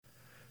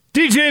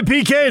DJ and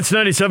PK, it's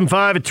 97.5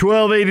 at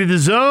 1280 The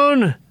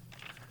Zone.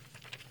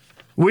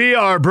 We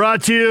are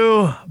brought to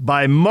you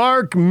by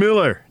Mark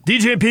Miller.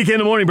 DJ and PK in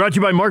the morning brought to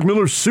you by Mark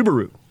Miller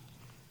Subaru.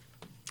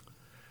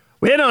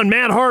 We had on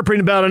Matt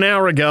Harpring about an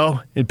hour ago,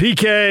 and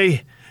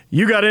PK,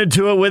 you got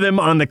into it with him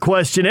on the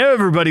question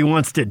everybody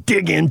wants to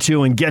dig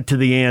into and get to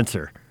the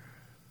answer.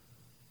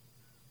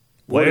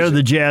 Where are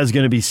the Jazz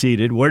going to be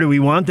seated? Where do we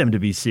want them to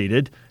be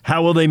seated?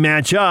 How will they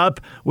match up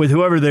with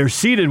whoever they're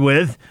seated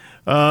with?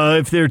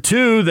 If they're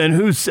two, then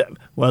who's...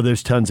 Well,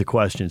 there's tons of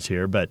questions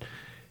here, but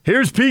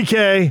here's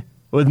PK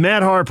with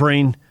Matt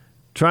Harpring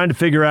trying to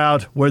figure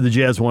out where the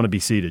Jazz want to be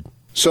seated.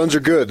 Suns are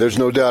good. There's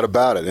no doubt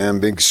about it. And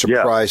a big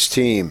surprise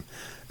team.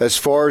 As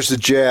far as the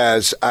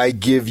Jazz, I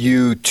give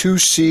you 2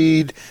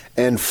 seed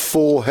and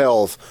full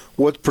health.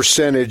 What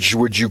percentage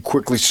would you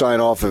quickly sign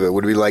off of it?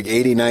 Would it be like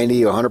 80,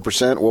 90,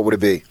 100%? What would it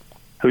be?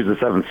 Who's the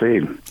 7th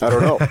seed? I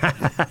don't know.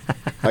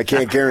 I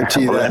can't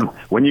guarantee that.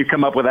 When you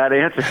come up with that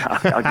answer,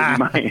 I'll give you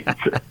my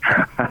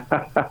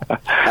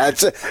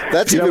answer.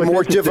 That's even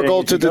more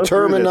difficult to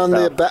determine on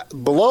the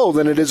below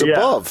than it is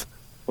above.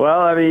 Well,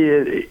 I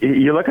mean,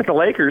 you look at the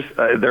Lakers;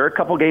 they're a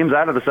couple games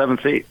out of the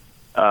 7th seed.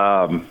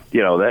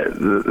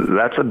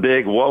 That's a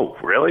big whoa.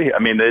 Really? I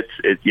mean, that's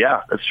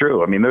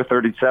true. I mean, they're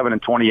 37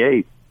 and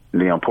 28.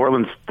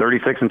 Portland's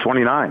 36 and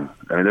 29.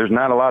 I mean, there's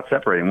not a lot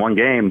separating one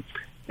game,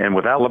 and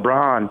without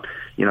LeBron.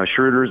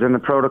 Schroeder's in the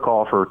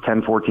protocol for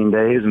 10, 14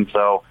 days. And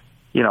so,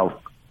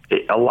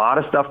 a lot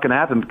of stuff can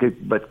happen.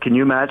 But can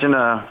you imagine,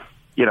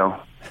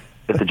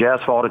 if the Jazz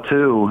fall to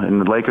 2 and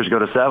the Lakers go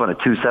to 7, a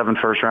 2-7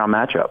 first-round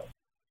matchup?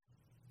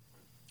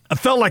 I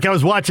felt like I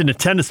was watching a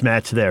tennis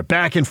match there.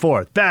 Back and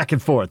forth, back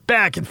and forth,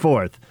 back and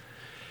forth.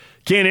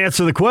 Can't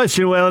answer the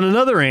question. Well, in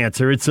another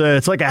answer, it's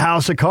like a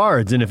house of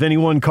cards. And if any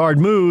one card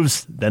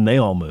moves, then they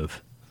all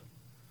move.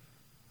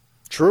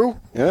 True.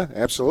 Yeah,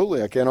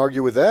 absolutely. I can't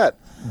argue with that.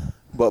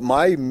 But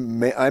I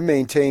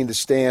maintain the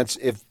stance,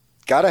 if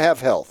got to have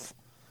health.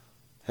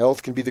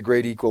 Health can be the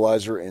great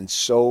equalizer in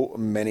so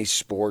many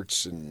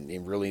sports and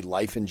in really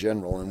life in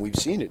general, and we've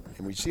seen it.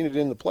 And we've seen it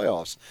in the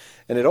playoffs.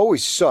 And it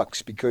always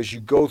sucks because you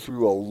go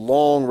through a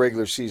long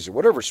regular season.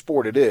 Whatever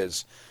sport it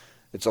is,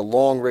 it's a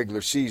long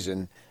regular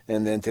season,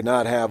 and then to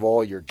not have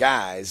all your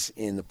guys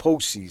in the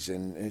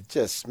postseason,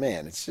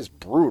 it's just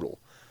brutal.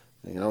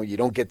 You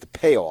don't get the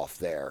payoff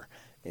there.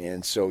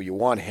 And so you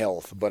want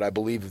health. But I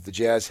believe if the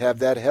Jazz have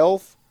that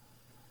health,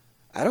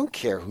 I don't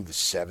care who the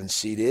 7th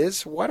seed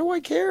is. Why do I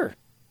care?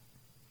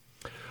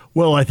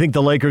 Well, I think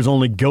the Lakers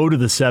only go to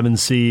the 7th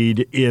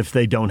seed if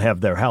they don't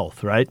have their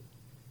health, right?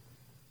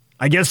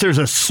 I guess there's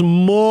a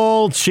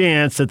small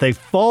chance that they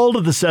fall to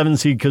the 7th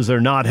seed because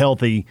they're not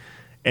healthy.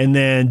 And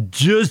then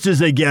just as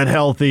they get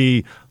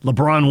healthy,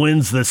 LeBron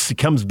wins this,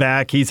 comes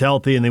back, he's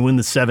healthy, and they win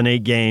the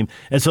 7-8 game.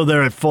 And so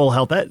they're at full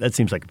health. That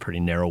seems like a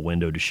pretty narrow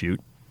window to shoot.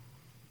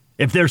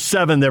 If they're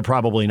 7, they're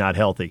probably not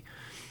healthy.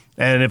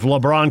 And if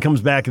LeBron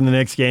comes back in the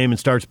next game and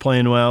starts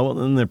playing well,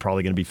 then they're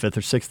probably going to be 5th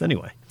or 6th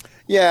anyway.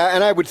 Yeah,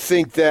 and I would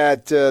think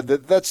that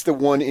that's the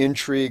one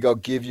intrigue I'll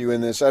give you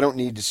in this. I don't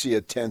need to see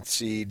a 10th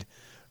seed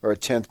or a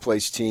 10th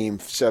place team,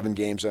 7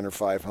 games under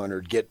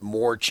 500, get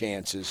more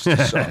chances to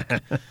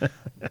suck.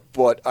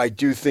 But I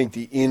do think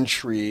the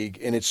intrigue,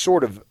 and it's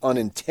sort of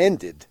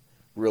unintended,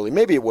 really.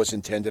 Maybe it was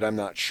intended. I'm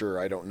not sure.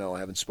 I don't know. I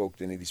haven't spoken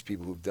to any of these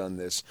people who've done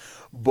this.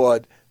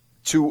 But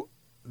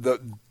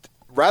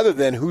rather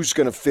than who's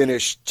going to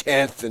finish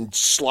 10th and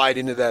slide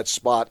into that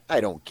spot,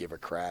 I don't give a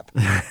crap.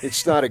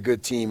 It's not a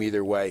good team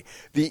either way.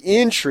 The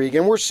intrigue,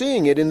 and we're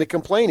seeing it in the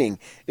complaining,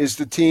 is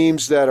the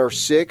teams that are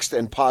 6th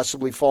and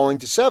possibly falling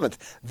to 7th.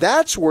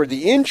 That's where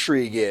the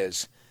intrigue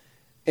is.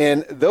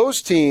 And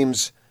those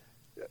teams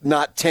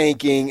not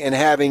tanking and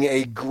having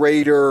a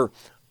greater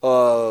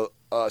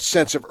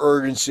sense of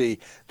urgency.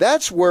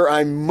 That's where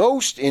I'm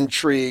most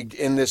intrigued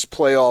in this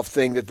playoff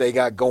thing that they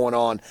got going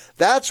on.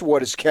 That's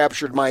what has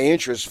captured my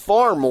interest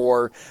far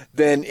more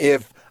than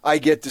if I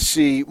get to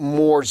see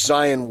more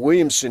Zion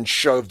Williamson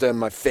shoved in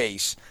my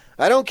face.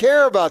 I don't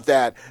care about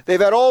that.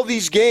 They've had all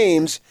these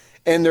games,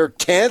 and they're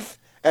 10th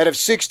out of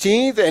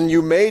 16th, and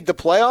you made the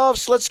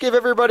playoffs? Let's give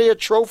everybody a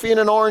trophy and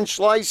an orange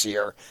slice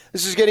here.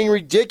 This is getting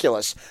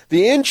ridiculous.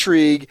 The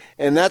intrigue,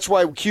 and that's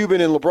why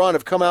Cuban and LeBron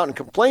have come out and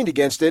complained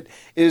against it,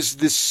 is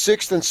the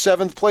 6th and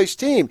 7th place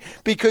team,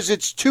 because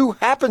it's too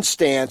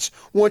happenstance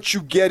once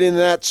you get in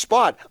that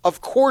spot. Of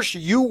course,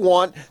 you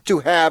want to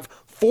have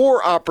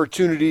 4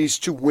 opportunities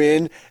to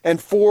win and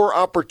 4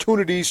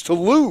 opportunities to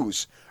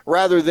lose,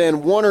 rather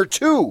than 1 or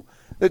 2.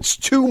 It's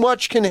too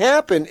much can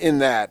happen in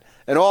that.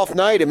 An off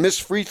night, a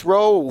missed free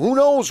throw, who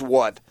knows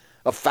what,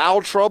 a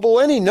foul trouble,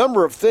 any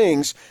number of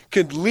things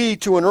could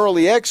lead to an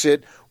early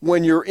exit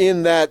when you're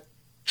in that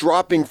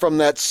dropping from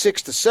that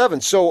 6 to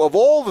 7. So of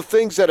all the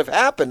things that have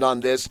happened on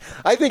this,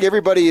 I think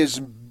everybody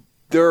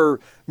they're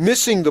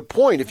missing the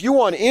point. If you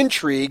want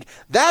intrigue,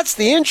 that's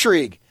the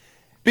intrigue.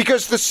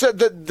 Because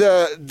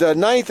the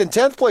 9th and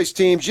 10th place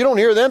teams, you don't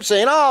hear them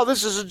saying, oh,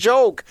 this is a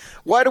joke.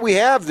 Why do we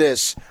have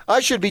this? I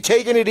should be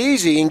taking it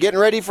easy and getting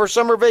ready for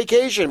summer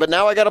vacation, but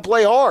now I got to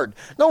play hard.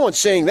 No one's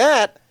saying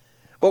that.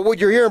 But what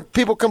you're hearing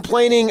people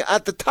complaining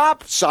at the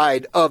top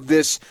side of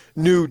this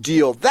new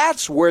deal,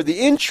 that's where the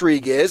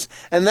intrigue is,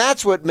 and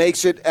that's what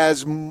makes it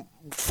as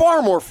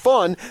far more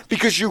fun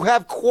because you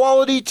have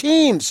quality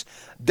teams.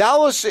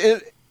 Dallas,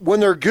 when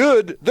they're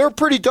good, they're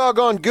pretty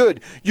doggone good.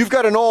 You've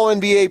got an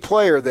all-NBA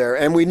player there,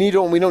 and we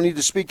don't need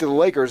to speak to the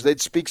Lakers. That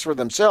speaks for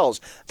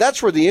themselves.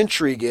 That's where the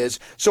intrigue is.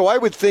 So I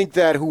would think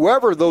that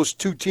whoever those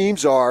two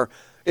teams are,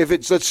 if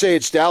it's, let's say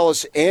it's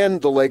Dallas and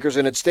the Lakers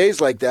and it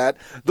stays like that,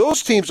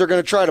 those teams are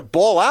going to try to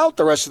ball out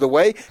the rest of the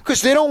way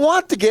because they don't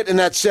want to get in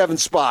that 7th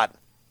spot.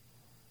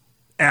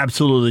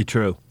 Absolutely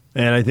true.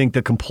 And I think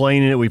the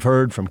complaining that we've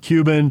heard from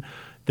Cuban,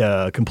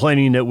 the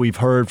complaining that we've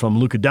heard from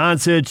Luka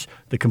Doncic,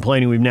 the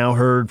complaining we've now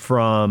heard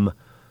from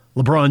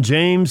LeBron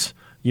James,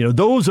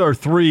 those are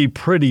 3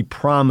 pretty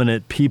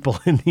prominent people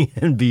in the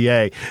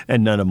NBA,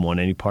 and none of them want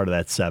any part of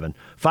that 7.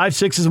 5,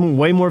 6 is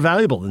way more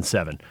valuable than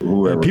 7.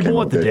 People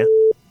want the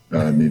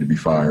need to be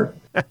fired.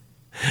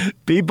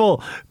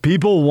 People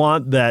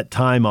want that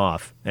time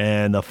off,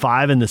 and the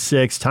 5 and the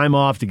 6 time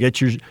off to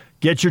get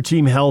your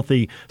team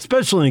healthy,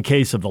 especially in the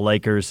case of the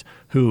Lakers,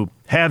 who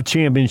have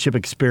championship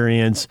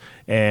experience,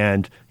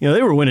 and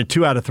they were winning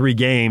 2 out of 3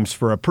 games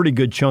for a pretty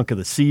good chunk of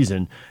the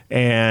season,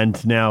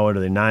 and now what are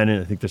they 9?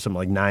 I think there's something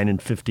like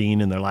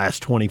 9-15 in their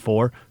last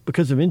 24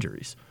 because of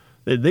injuries.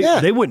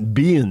 They wouldn't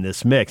be in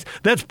this mix.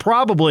 That's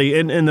probably,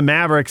 in the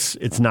Mavericks,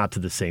 it's not to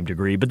the same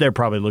degree, but they're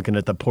probably looking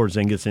at the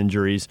Porzingis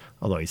injuries,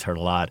 although he's hurt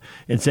a lot,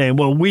 and saying,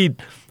 well, we'd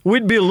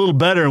be a little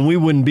better and we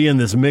wouldn't be in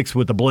this mix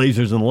with the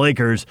Blazers and the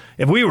Lakers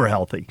if we were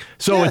healthy.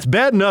 So It's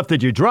bad enough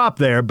that you drop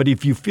there, but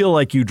if you feel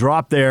like you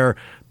drop there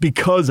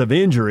because of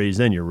injuries,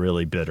 then you're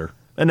really bitter.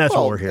 And that's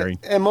what we're hearing.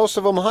 And most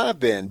of them have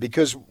been,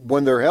 because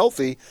when they're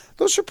healthy,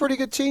 those are pretty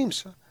good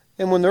teams.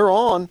 And when they're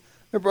on,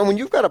 when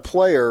you've got a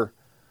player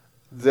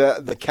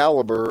the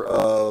caliber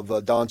of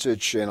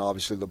Doncic and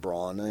obviously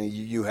LeBron,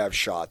 you have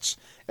shots.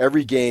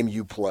 Every game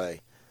you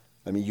play,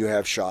 you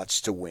have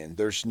shots to win.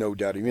 There's no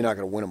doubt. You're not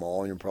going to win them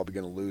all, and you're probably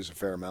going to lose a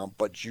fair amount,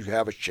 but you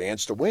have a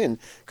chance to win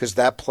because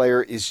that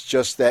player is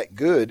just that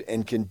good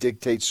and can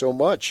dictate so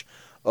much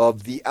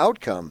of the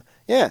outcome.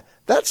 Yeah,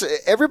 that's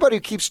everybody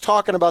who keeps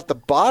talking about the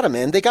bottom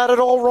end. They got it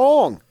all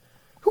wrong.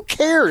 Who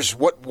cares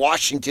what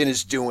Washington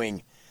is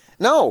doing?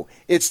 No,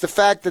 it's the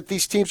fact that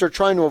these teams are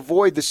trying to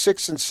avoid the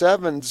 6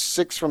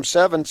 from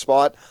 7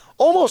 spot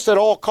almost at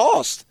all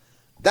costs.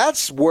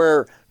 That's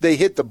where they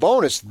hit the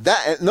bonus.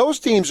 And those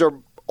teams are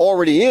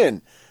already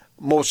in,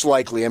 most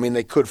likely.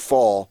 They could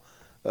fall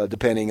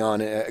depending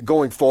on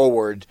going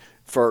forward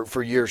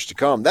for years to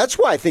come. That's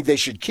why I think they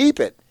should keep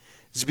it.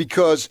 It's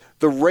because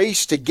the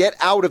race to get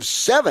out of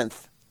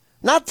 7th,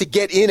 not to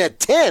get in at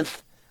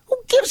 10th, who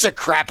gives a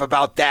crap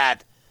about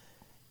that?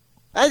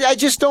 I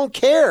just don't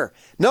care.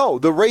 No,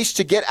 the race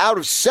to get out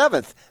of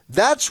 7th,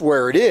 that's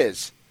where it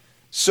is.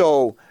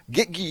 So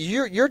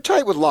you're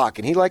tight with Locke,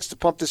 and he likes to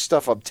pump this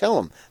stuff up. Tell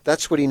him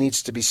that's what he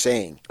needs to be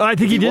saying. I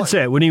think he did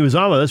say it when he was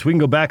on with us. We can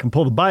go back and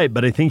pull the bite,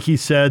 but I think he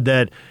said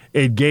that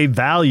it gave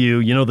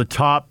value. The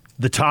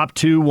top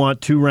 2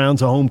 want 2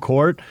 rounds of home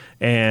court,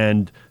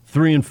 and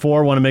 3 and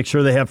 4 want to make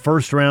sure they have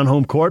first round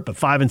home court, but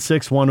 5 and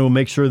 6 want to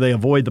make sure they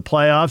avoid the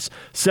playoffs.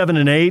 7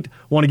 and 8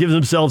 want to give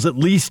themselves at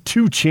least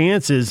 2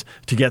 chances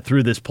to get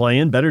through this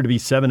play-in. Better to be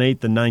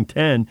 7-8 than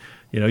 9-10.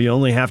 You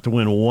only have to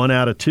win 1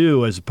 out of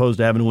 2 as opposed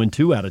to having to win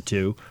 2 out of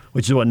 2,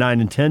 which is what 9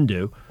 and 10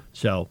 do.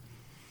 So,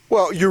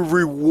 well, you're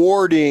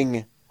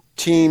rewarding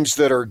teams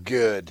that are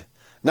good,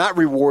 not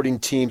rewarding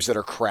teams that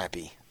are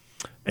crappy.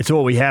 And so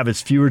what we have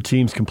is fewer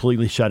teams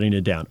completely shutting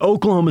it down.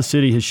 Oklahoma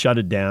City has shut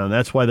it down.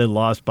 That's why they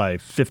lost by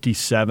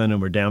 57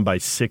 and were down by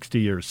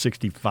 60 or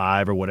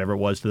 65 or whatever it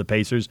was to the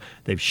Pacers.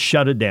 They've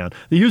shut it down.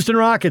 The Houston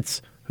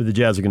Rockets, who the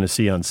Jazz are going to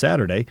see on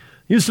Saturday,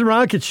 Houston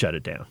Rockets shut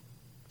it down.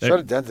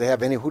 Shut it down?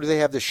 Who do they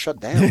have to shut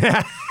down?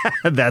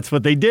 That's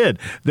what they did.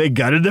 They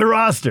gutted their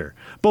roster.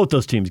 Both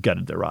those teams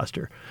gutted their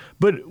roster.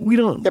 But we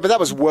don't. Yeah, but that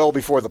was well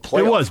before the playoff.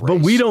 It was, race. But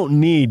we don't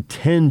need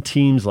 10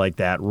 teams like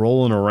that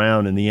rolling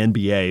around in the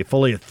NBA.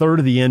 Fully a third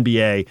of the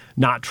NBA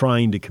not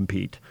trying to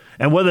compete.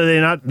 And whether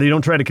they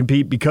don't try to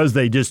compete because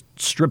they just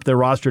strip their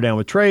roster down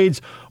with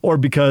trades or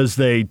because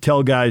they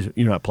tell guys,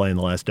 you're not playing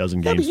the last dozen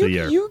games of the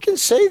year. You can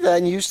say that,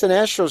 and Houston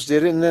Astros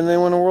did it, and then they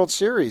won a World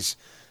Series.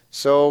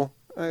 So,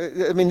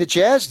 the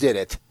Jazz did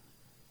it.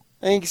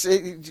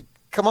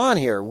 Come on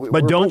here.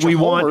 But don't we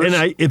want,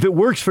 and if it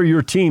works for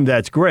your team,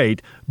 that's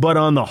great. But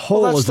on the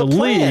whole, as a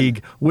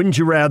league, wouldn't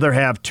you rather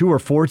have 2 or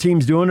 4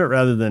 teams doing it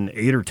rather than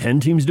 8 or 10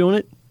 teams doing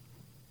it?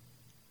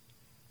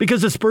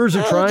 Because the Spurs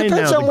are trying now.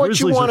 It depends on what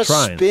you want to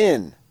trying.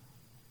 spin.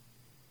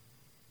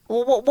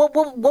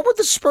 What would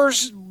the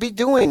Spurs be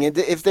doing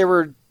if they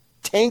were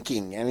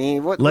tanking?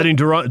 Letting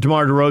DeMar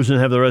DeRozan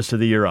have the rest of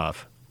the year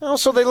off. Oh,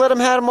 so they let him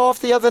have him off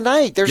the other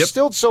night. They're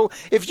still so.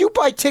 If you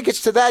buy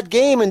tickets to that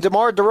game and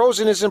DeMar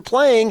DeRozan isn't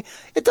playing,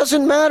 it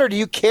doesn't matter. Do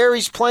you care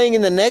he's playing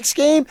in the next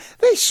game?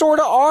 They sort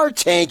of are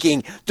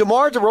tanking.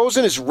 DeMar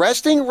DeRozan is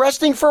resting.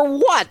 Resting for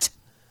what?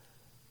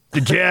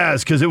 The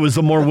Jazz, because it was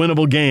the more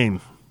winnable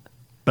game,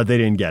 but they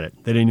didn't get it.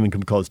 They didn't even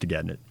come close to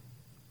getting it.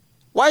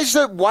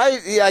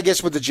 Yeah, I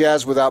guess with the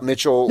Jazz without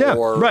Mitchell. Yeah,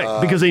 or,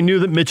 right. Because they knew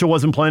that Mitchell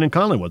wasn't playing and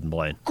Conley wasn't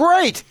playing.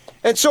 Great.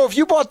 And so if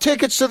you bought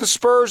tickets to the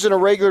Spurs in a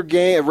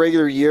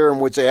regular year in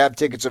which they have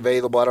tickets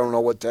available, I don't know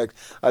what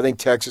I think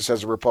Texas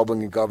has a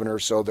Republican governor,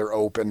 so they're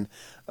open.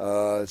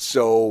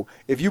 So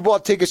if you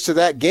bought tickets to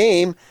that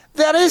game,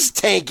 that is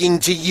tanking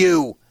to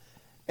you.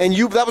 And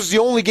that was the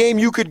only game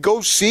you could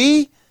go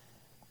see,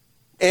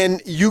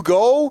 and you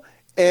go,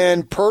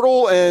 and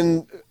Poeltl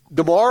and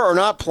DeMar are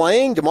not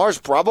playing. DeMar's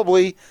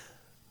probably,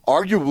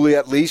 arguably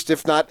at least,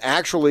 if not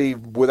actually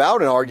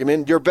without an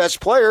argument, your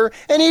best player,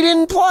 and he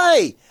didn't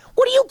play.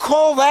 What do you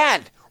call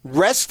that?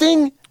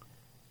 Resting?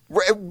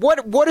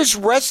 What is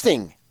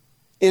resting,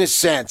 in a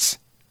sense?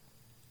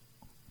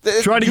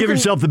 Try to give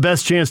yourself the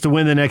best chance to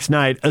win the next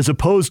night, as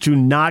opposed to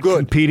not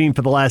competing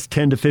for the last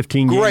 10 to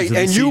 15 games. Great,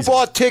 and you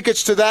bought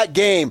tickets to that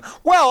game.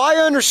 Well, I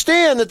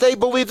understand that they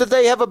believe that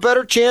they have a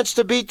better chance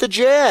to beat the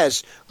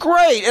Jazz.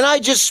 Great, and I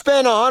just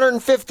spent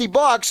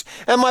 $150,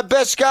 and my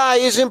best guy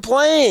isn't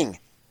playing.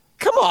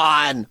 Come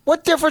on,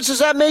 what difference does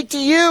that make to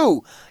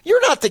you?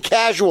 You're not the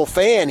casual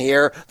fan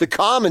here, the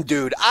common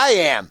dude. I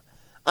am.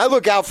 I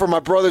look out for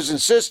my brothers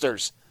and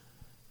sisters.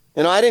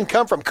 I didn't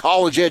come from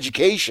college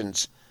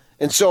educations.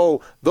 And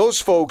so those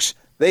folks,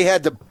 they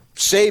had to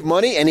save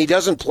money, and he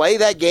doesn't play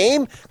that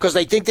game because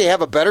they think they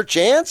have a better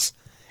chance?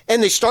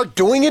 And they start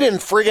doing it in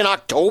friggin'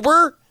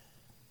 October?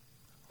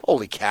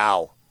 Holy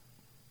cow.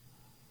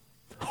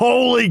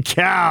 Holy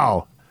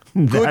cow.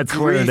 That's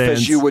where it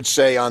ends. As you would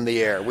say on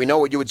the air. We know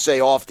what you would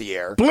say off the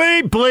air.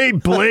 Bleep,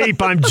 bleep,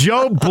 bleep. I'm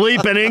Joe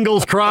Bleep and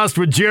Ingalls crossed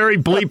with Jerry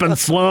Bleep and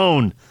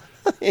Sloan.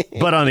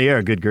 But on the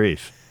air, good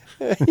grief.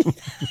 By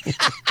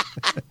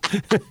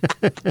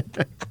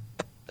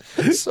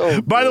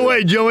the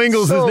way, Joe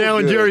Ingles is now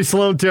in Jerry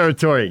Sloan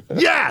territory.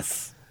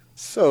 Yes!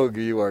 So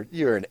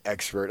you're an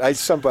expert.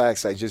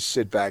 Sometimes I just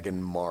sit back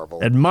and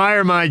marvel.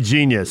 Admire my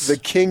genius. The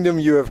kingdom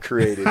you have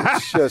created.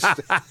 It's just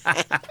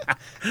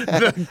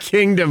the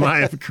kingdom I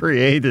have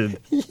created.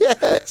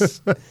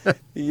 Yes.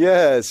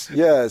 Yes,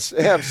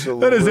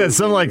 absolutely. What is that?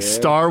 Some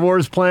Star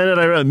Wars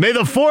planet? May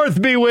the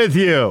 4th be with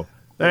you.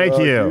 Thank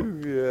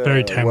you. Yeah.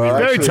 Very timely. Well,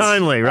 Very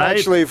timely, right?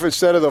 Actually, if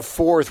instead of the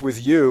 4th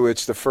with you,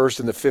 it's the 1st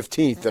and the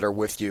 15th that are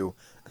with you.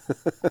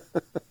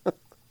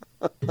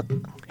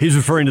 He's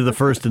referring to the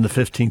 1st and the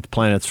 15th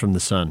planets from the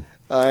sun.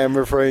 I am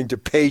referring to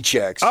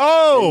paychecks.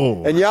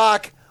 Oh! And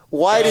Yak,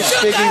 why does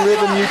Sniggy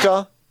live in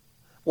Utah?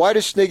 Why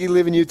does Sniggy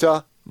live in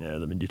Utah? Yeah,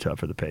 live in Utah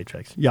for the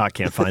paychecks. Yak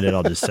can't find it.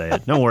 I'll just say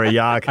it. Don't worry,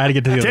 Yak. I had to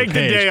get to the other Take the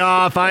page. day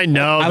off. I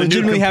know. I the new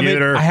legitimately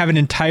computer. I have an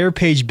entire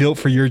page built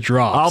for your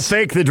drops. I'll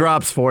fake the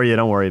drops for you.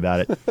 Don't worry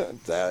about it.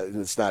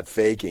 It's not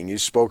faking. You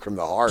spoke from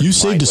the heart. You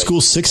saved a school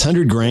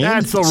 $600,000.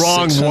 That's the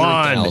wrong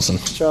one.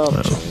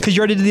 Because you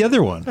already did the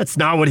other one. That's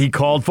not what he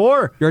called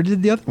for. You already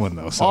did the other one,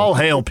 though. So. All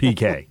hail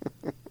PK.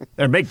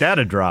 And make that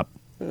a drop.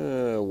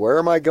 Where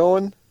am I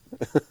going?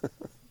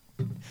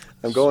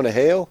 I'm going to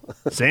Hale.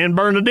 San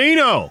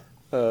Bernardino.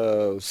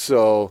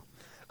 So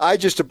I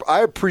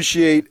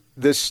appreciate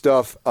this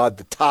stuff at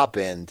the top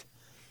end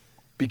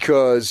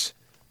because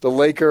the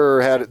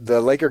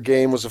Laker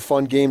game was a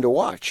fun game to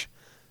watch,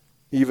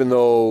 even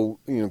though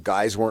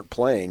guys weren't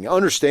playing.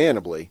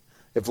 Understandably,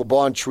 if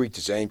LeBron tweaked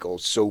his ankle,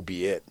 so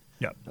be it.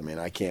 Yep. I mean,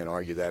 I can't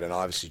argue that. And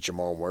obviously,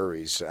 Jamal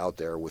Murray's out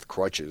there with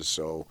crutches,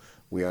 so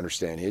we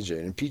understand his.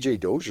 And P.J.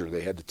 Dozier,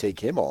 they had to take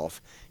him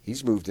off.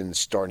 He's moved in the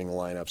starting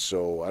lineup,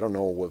 so I don't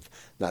know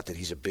not that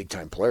he's a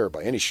big-time player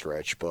by any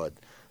stretch, but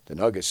the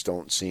Nuggets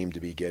don't seem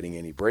to be getting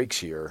any breaks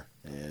here.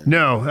 And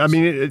no, I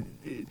mean,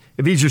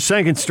 if he's your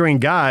second-string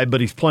guy, but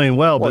he's playing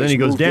well, but then he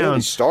goes down.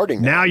 He's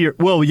starting now.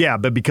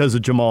 But because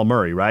of Jamal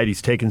Murray, right?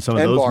 He's taking some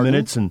of those Barton,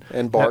 minutes. And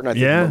Barton, I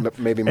think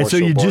maybe more and so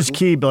you Barton. just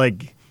keep,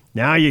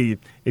 now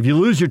if you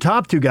lose your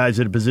top two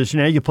guys at a position,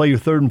 now you play your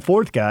third and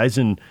fourth guys,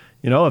 and,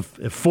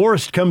 if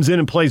Forrest comes in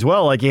and plays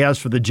well like he has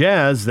for the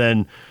Jazz,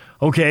 then,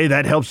 okay,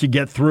 that helps you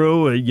get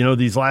through,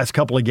 these last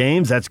couple of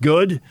games. That's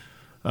good.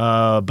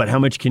 But how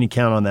much can you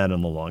count on that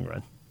in the long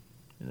run?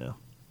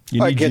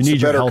 You need your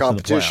better health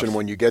competition in the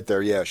when you get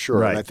there. Yeah, sure.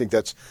 Right. And I think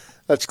that's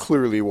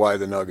clearly why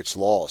the Nuggets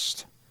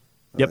lost.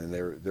 Yep. And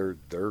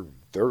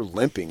they're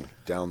limping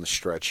down the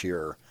stretch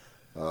here,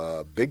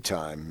 big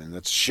time, and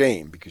that's a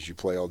shame because you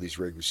play all these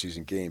regular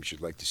season games.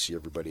 You'd like to see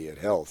everybody at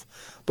health,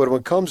 but when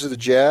it comes to the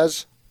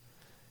Jazz,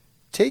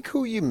 take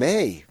who you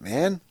may,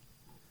 man.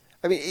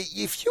 I mean,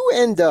 if you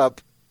end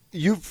up,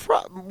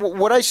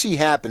 what I see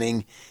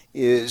happening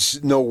is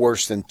no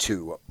worse than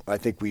 2. I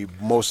think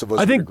most of us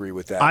would agree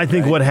with that. I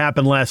think what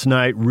happened last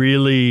night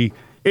really,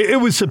 it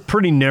was a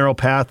pretty narrow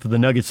path for the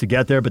Nuggets to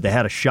get there, but they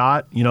had a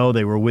shot.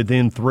 They were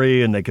within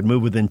 3, and they could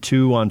move within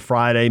 2 on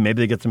Friday.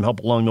 Maybe they get some help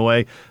along the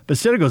way. But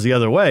instead it goes the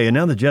other way, and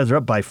now the Jazz are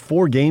up by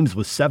 4 games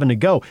with 7 to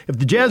go. If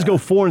the Jazz go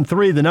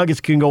 4-3, the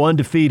Nuggets can go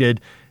undefeated,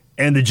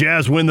 and the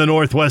Jazz win the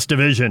Northwest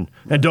Division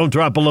and don't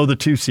drop below the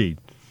 2 seed.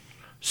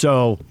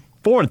 So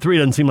 4-3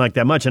 doesn't seem like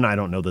that much, and I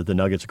don't know that the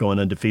Nuggets are going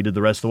undefeated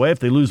the rest of the way. If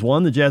they lose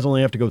 1, the Jazz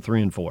only have to go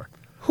 3-4.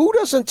 Who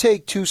doesn't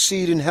take 2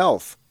 seed in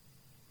health?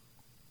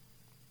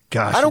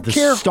 Gosh, I don't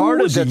care who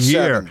was at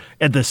 7.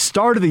 At the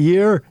start of the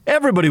year,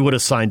 everybody would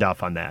have signed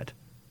off on that.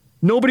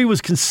 Nobody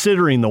was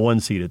considering the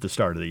 1 seed at the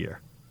start of the year.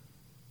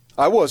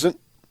 I wasn't.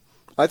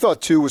 I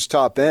thought 2 was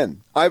top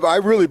end. I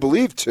really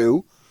believed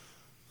 2.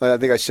 I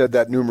think I said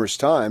that numerous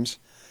times.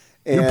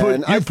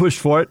 And you pushed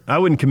for it. I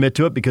wouldn't commit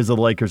to it because of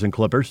the Lakers and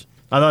Clippers.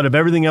 I thought if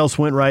everything else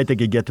went right, they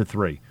could get to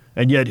 3.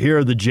 And yet here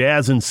are the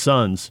Jazz and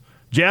Suns.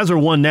 Jazz are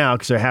 1 now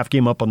because they're half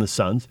game up on the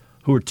Suns,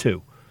 who are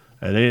 2.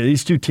 And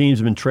these 2 teams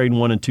have been trading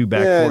 1 and 2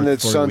 back. Yeah, and the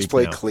Suns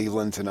play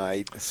Cleveland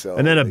tonight. So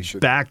and then a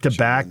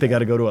back-to-back, they got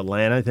to go to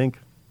Atlanta, I think.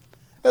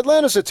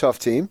 Atlanta's a tough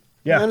team.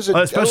 Yeah,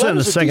 especially on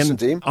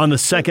the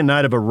second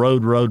night of a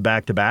road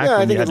back-to-back. Yeah,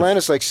 I think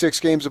Atlanta's like 6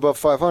 games above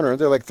 500.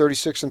 They're like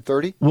 36 and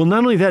 30. Well, not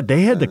only that,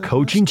 they had the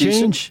coaching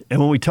change.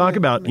 And when we talk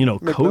about,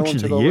 coach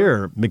of the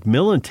year,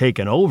 McMillan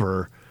taking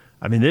over,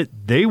 I mean,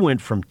 they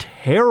went from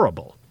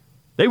terrible.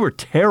 They were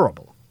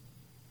terrible.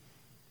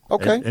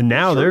 Okay. And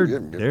now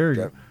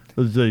they're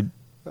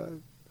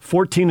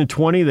 14 and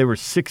 20. They were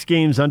 6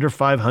 games under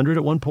 500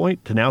 at one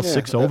point to now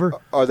 6 over.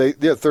 Are they?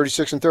 Yeah,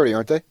 36 and 30,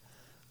 aren't they?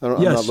 I'm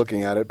not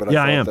looking at it, but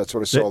I thought that's what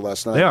I saw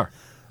last night. They are.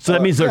 So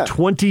that means they're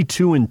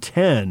 22 and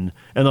 10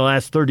 in the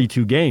last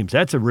 32 games.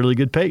 That's a really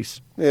good pace.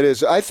 It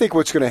is. I think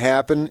what's going to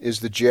happen is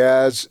the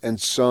Jazz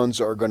and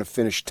Suns are going to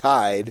finish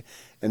tied,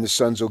 and the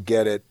Suns will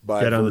get it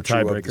by virtue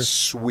of the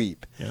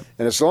sweep. Yep.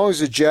 And as long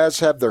as the Jazz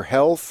have their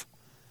health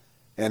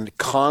and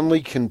Conley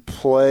can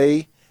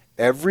play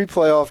every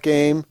playoff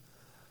game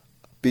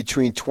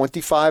between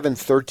 25 and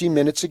 30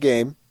 minutes a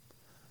game,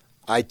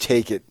 I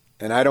take it.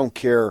 And I don't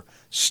care,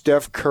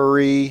 Steph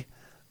Curry,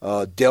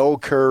 Del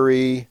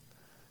Curry,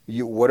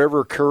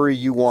 whatever Curry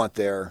you want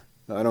there.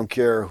 I don't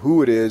care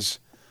who it is.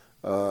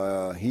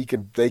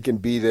 They can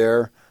be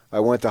there.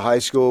 I went to high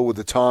school with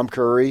the Tom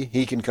Curry.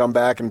 He can come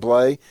back and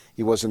play.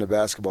 He wasn't a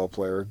basketball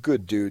player.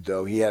 Good dude,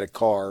 though. He had a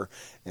car,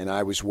 and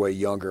I was way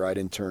younger. I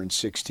didn't turn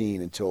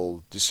 16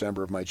 until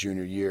December of my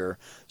junior year,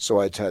 so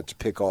I had to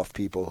pick off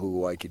people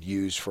who I could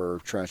use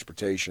for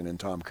transportation, and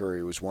Tom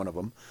Curry was one of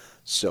them.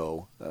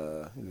 So,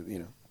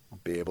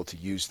 be able to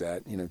use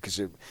that, because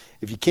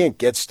if you can't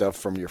get stuff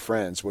from your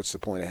friends, what's the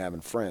point of having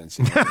friends?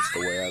 That's the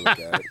way I look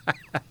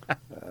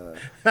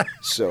at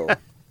it.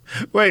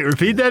 Wait,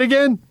 repeat that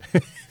again?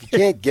 If you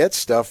can't get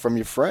stuff from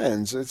your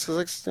friends, it's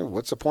like,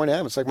 what's the point of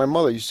having? It's like my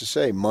mother used to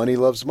say, money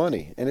loves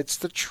money, and it's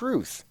the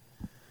truth.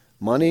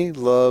 Money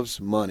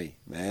loves money,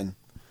 man.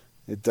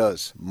 It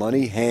does.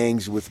 Money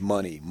hangs with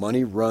money.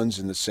 Money runs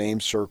in the same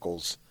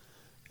circles,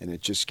 and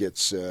it just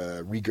gets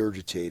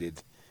regurgitated.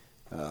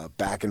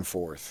 Back and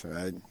forth,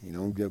 right?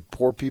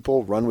 Poor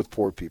people run with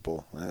poor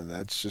people, and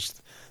that's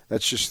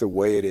just the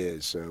way it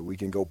is. We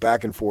can go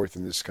back and forth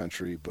in this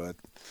country, but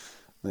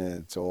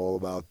it's all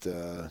about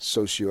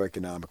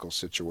socioeconomical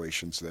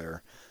situations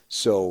there.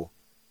 So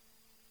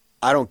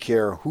I don't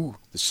care who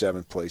the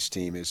 7th place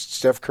team is.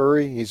 Steph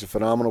Curry, he's a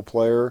phenomenal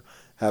player,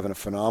 having a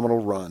phenomenal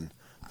run,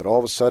 but all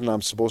of a sudden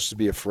I'm supposed to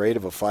be afraid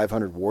of a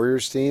 500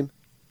 Warriors team?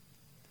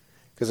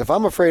 Because if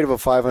I'm afraid of a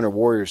 500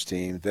 Warriors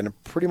team, then I'm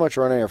pretty much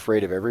running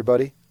afraid of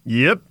everybody.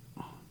 Yep.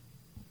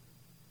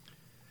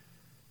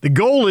 The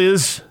goal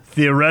is,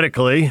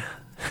 theoretically,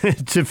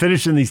 to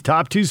finish in these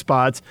top 2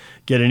 spots,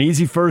 get an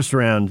easy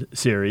first-round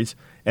series,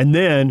 and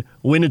then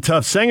win a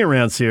tough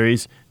second-round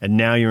series, and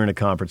now you're in a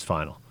conference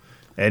final.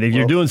 And if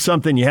you're doing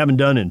something you haven't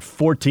done in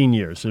 14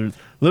 years, there's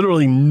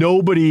literally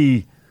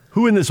nobody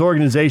who in this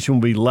organization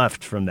will be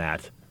left from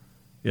that.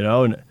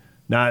 And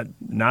Not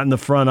in the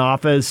front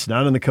office,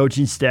 not in the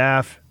coaching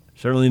staff,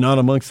 certainly not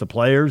amongst the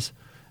players.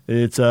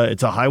 It's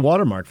a high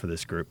watermark for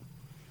this group.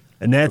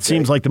 And that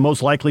seems like the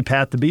most likely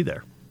path to be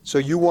there. So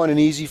you want an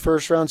easy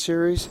first-round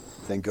series?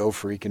 Then go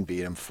freaking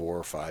beat them 4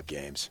 or 5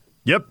 games.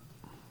 Yep.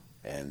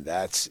 And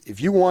if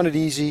you want it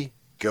easy,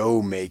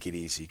 go make it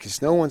easy, because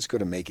no one's going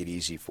to make it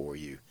easy for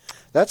you.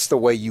 That's the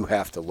way you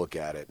have to look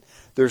at it.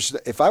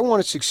 If I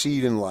want to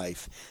succeed in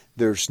life,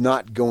 there's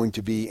not going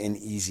to be an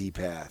easy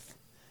path.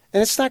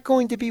 And it's not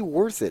going to be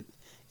worth it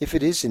if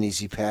it is an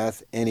easy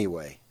path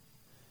anyway.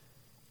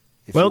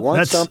 If you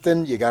want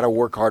something, you got to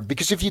work hard.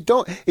 Because if you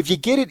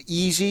get it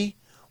easy,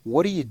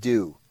 what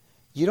do?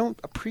 You don't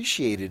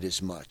appreciate it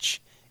as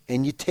much.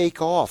 And you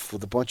take off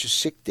with a bunch of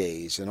sick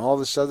days and all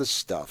this other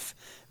stuff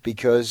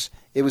because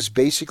it was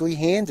basically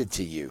handed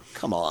to you.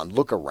 Come on,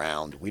 look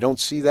around. We don't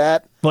see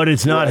that. But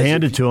it's not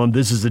handed to them.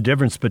 This is the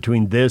difference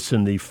between this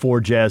and the 4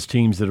 Jazz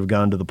teams that have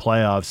gone to the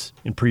playoffs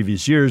in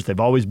previous years. They've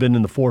always been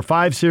in the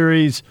 4-5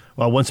 series.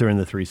 Well, once they're in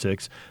the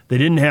 3-6. They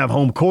didn't have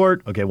home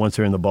court. Okay, once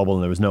they're in the bubble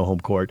and there was no home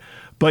court.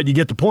 But you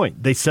get the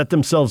point. They set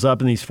themselves up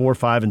in these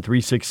 4-5 and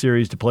 3-6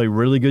 series to play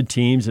really good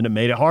teams, and it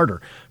made it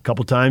harder. A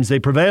couple times they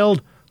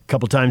prevailed. A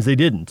couple times they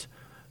didn't.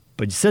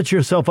 But you set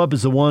yourself up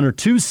as a 1 or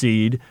 2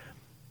 seed,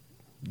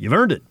 you've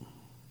earned it.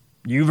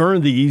 You've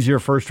earned the easier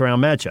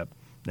first-round matchup.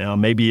 Now,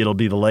 maybe it'll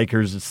be the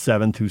Lakers at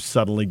 7th who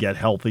suddenly get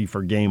healthy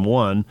for Game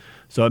 1,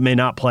 so it may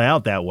not play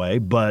out that way,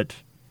 but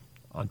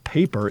on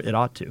paper, it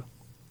ought to.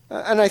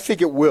 And I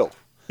think it will.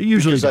 It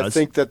usually does. Because I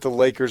think that the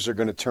Lakers are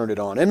going to turn it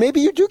on. And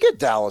maybe you do get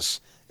Dallas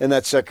in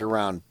that second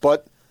round,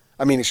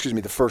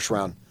 the first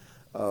round.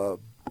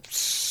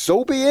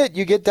 so be it.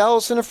 You get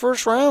Dallas in the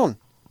first round.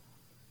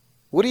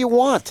 What do you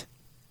want?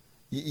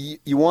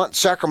 You want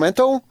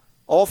Sacramento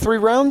all 3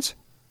 rounds?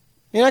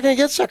 You're not going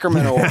to get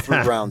Sacramento all 3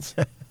 rounds.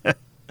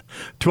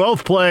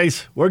 12th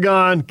place. We're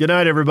gone. Good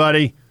night,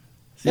 everybody.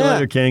 See you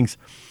later, Kings.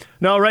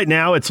 No, right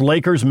now it's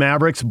Lakers,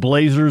 Mavericks,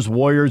 Blazers,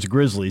 Warriors,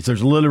 Grizzlies.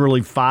 There's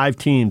literally 5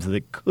 teams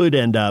that could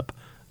end up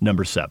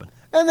number 7.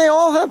 And they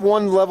all have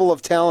one level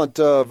of talent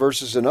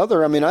versus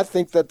another. I mean, I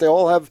think that they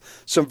all have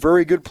some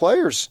very good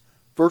players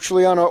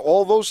virtually on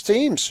all those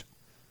teams.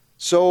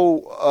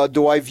 So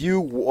do I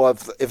view,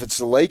 if it's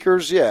the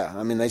Lakers, yeah.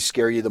 I mean, they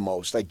scare you the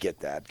most. I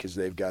get that because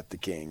they've got the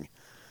king.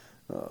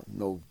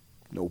 No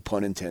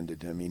pun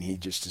intended. I mean, he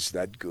just is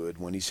that good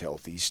when he's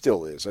healthy. He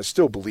still is. I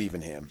still believe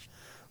in him.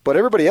 But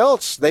everybody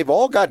else, they've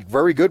all got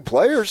very good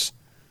players.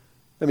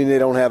 I mean, they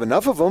don't have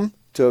enough of them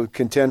to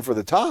contend for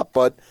the top,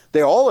 but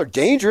they all are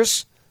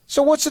dangerous.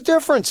 So what's the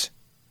difference?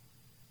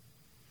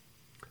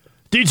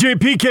 DJ and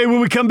PK, when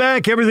we come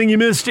back, everything you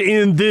missed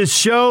in this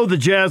show, the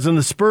Jazz and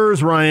the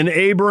Spurs, Ryan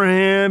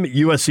Abraham,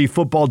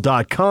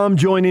 USCFootball.com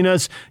joining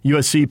us.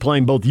 USC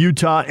playing both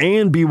Utah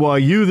and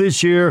BYU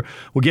this year.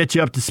 We'll get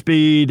you up to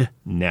speed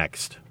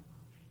next.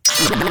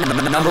 Number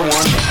 1.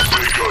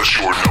 Make us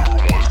your number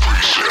 1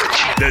 preset.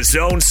 The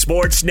Zone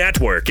Sports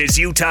Network is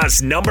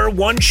Utah's number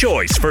 1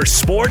 choice for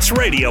sports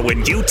radio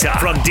in Utah.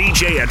 From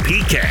DJ and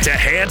PK to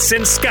Hans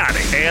and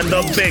Scotty and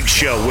The Big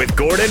Show with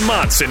Gordon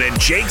Monson and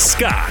Jake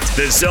Scott.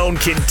 The Zone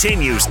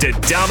continues to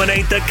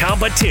dominate the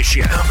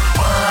competition.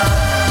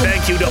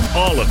 Thank you to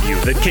all of you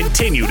that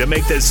continue to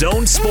make the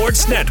Zone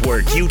Sports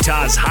Network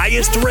Utah's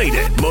highest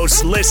rated,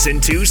 most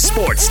listened to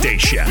sports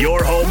station.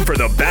 Your home for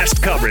the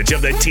best coverage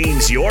of the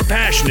teams you're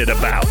passionate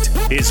about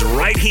is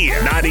right here.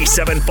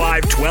 97.5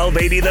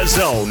 1280 The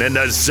Zone and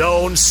the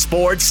Zone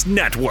Sports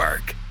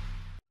Network.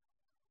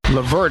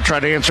 LeVert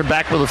tried to answer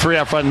back with a 3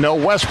 out front. No.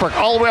 Westbrook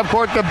all the way up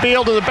court to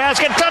Beal to the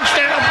basket.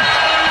 Touchdown!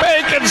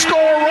 Bacon score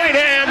right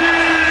hand.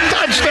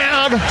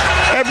 Touchdown!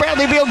 And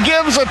Bradley Beal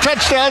gives a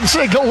touchdown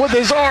signal with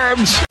his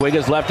arms.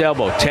 Wiggins left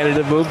elbow.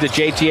 Tentative move to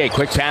JTA.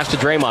 Quick pass to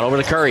Draymond over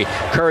to Curry.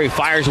 Curry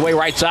fires away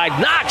right side.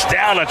 Knocks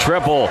down a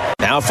triple.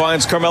 Now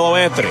finds Carmelo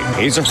Anthony.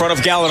 He's in front of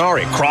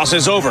Gallinari.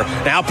 Crosses over.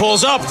 Now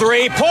pulls up.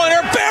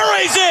 3-pointer.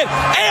 Buries it.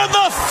 And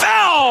the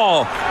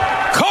foul!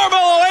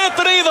 Carmelo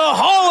Anthony, the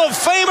Hall of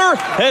Famer,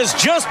 has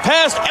just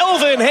passed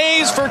Elvin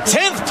Hayes for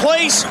 10th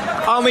place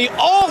on the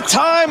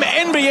all-time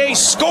NBA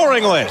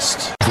scoring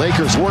list.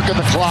 Lakers working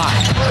the clock.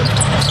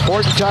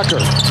 Horton Tucker.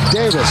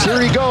 Davis, here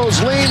he goes,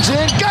 leans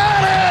in,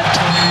 got it!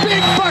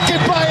 Big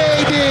bucket by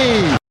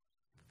AD!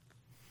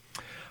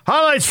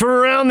 Highlights from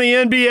around the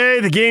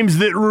NBA, the games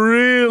that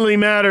really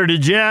matter to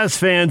Jazz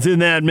fans in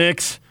that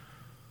mix.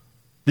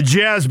 The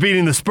Jazz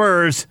beating the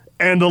Spurs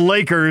and the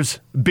Lakers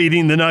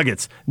beating the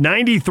Nuggets.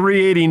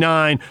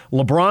 93-89.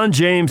 LeBron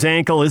James'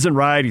 ankle isn't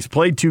right. He's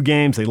played 2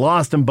 games. They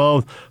lost them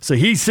both. So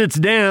he sits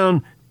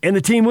down, and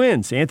the team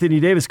wins. Anthony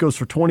Davis goes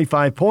for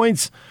 25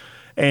 points,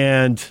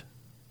 and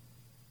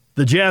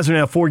the Jazz are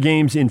now 4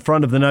 games in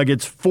front of the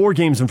Nuggets, 4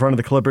 games in front of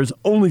the Clippers,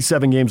 only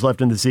 7 games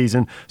left in the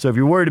season. So if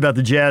you're worried about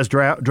the Jazz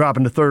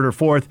dropping to 3rd or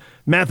 4th,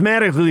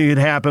 mathematically it could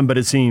happen, but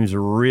it seems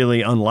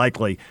really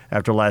unlikely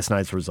after last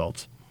night's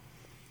results.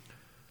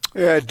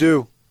 Yeah, I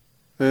do.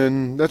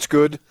 And that's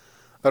good.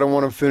 I don't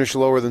want them to finish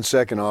lower than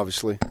 2nd,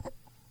 obviously.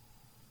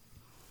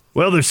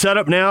 Well, they're set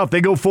up now. If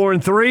they go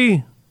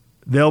 4-3,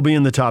 they'll be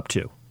in the top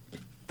 2.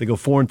 They go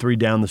 4-3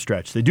 down the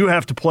stretch. They do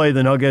have to play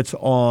the Nuggets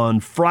on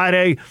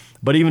Friday,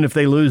 but even if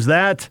they lose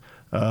that,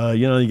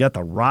 you got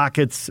the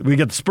Rockets. We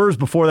got the Spurs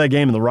before that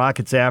game and the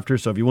Rockets after,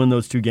 so if you win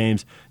those 2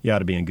 games, you ought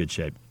to be in good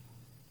shape.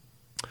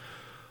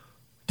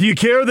 Do you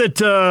care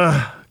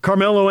that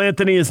Carmelo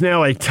Anthony is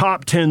now a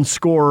top 10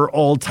 scorer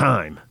all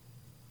time?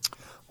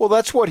 Well,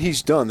 that's what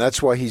he's done.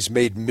 That's why he's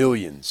made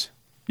millions.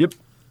 Yep.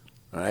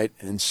 All right?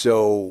 And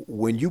so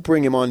when you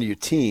bring him onto your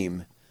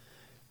team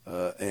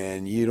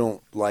and you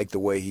don't like the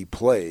way he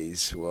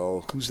plays,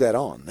 well, who's that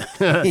on?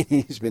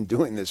 He's been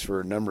doing this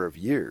for a number of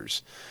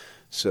years.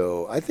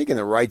 So I think in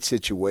the right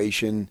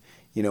situation,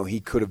 he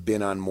could have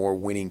been on more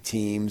winning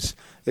teams.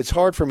 It's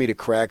hard for me to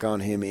crack on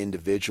him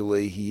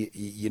individually.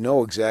 You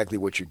know exactly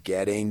what you're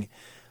getting.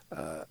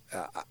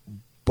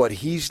 But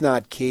he's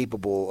not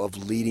capable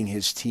of leading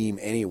his team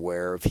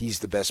anywhere if he's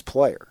the best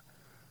player.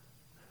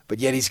 But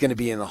yet he's going to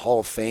be in the Hall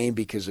of Fame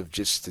because of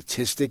just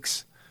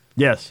statistics.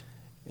 Yes.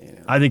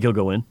 I think he'll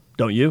go in.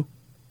 Don't you?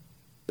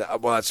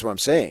 Well, that's what I'm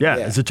saying. Yeah,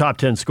 as a top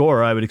 10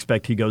 scorer, I would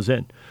expect he goes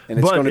in. And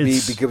it's going to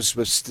be because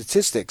of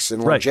statistics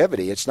and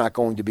longevity. Right. It's not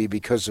going to be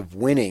because of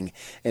winning.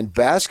 And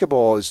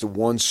basketball is the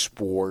one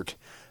sport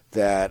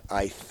that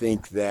I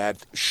think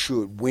that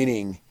should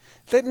winning,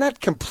 that not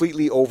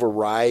completely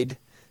override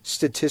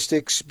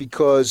statistics,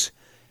 because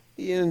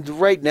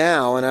right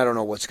now, and I don't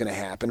know what's going to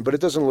happen, but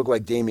it doesn't look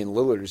like Damian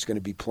Lillard is going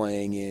to be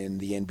playing in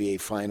the NBA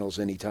Finals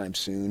anytime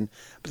soon.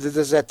 But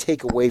does that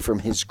take away from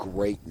his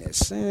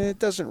greatness? It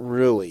doesn't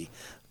really.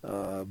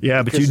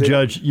 Yeah, but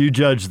you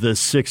judge the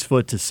 6' to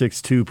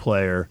 6'2"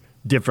 player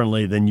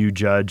differently than you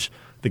judge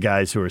the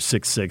guys who are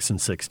 6'6" and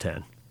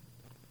 6'10".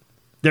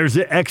 there's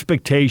the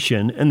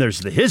expectation and there's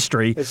the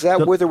history. Is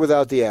that with or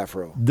without the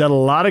afro? That a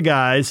lot of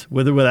guys,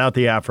 with or without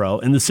the afro,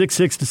 in the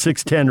 6'6 to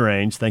 6'10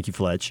 range, thank you,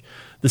 Fletch,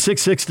 the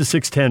 6'6 to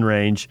 6'10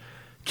 range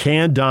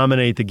can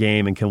dominate the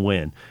game and can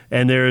win.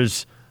 And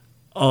there's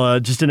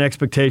just an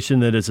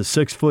expectation that as a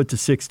 6 foot to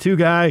 6'2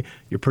 guy,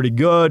 you're pretty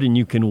good and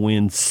you can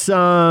win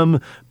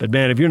some. But,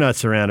 man, if you're not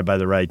surrounded by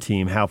the right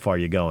team, how far are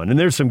you going? And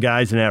there's some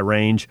guys in that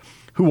range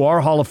who are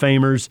Hall of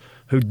Famers,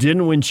 who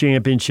didn't win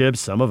championships.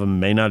 Some of them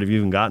may not have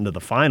even gotten to the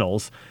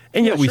finals.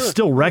 And yet we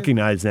still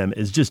recognize them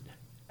as just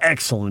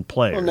excellent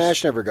players. Well,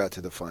 Nash never got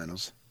to the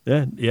finals.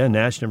 Yeah,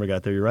 Nash never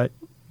got there. You're right.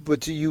 But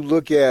do you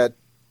look at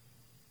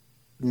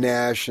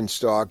Nash and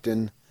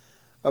Stockton?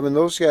 I mean,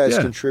 those guys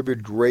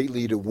contribute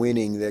greatly to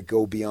winning that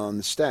go beyond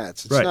the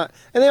stats. It's not,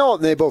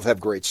 and they both have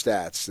great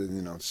stats.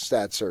 You know,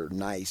 stats are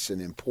nice and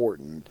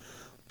important.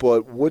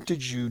 But what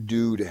did you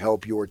do to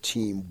help your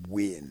team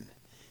win?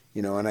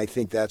 You know, and I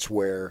think that's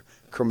where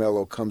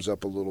Carmelo comes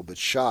up a little bit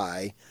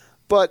shy.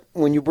 But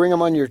when you bring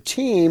him on your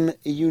team,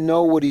 you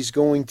know what he's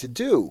going to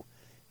do.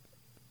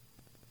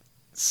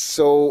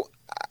 So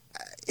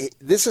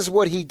this is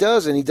what he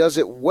does, and he does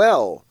it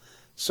well.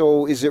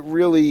 So is it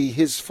really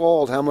his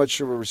fault? How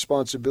much of a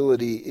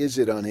responsibility is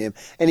it on him?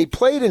 And he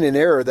played in an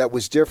era that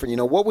was different. You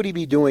know, what would he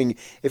be doing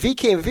if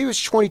he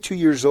was 22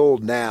 years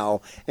old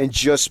now and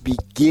just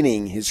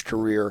beginning his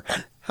career?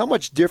 How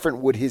much different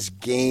would his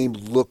game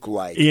look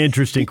like?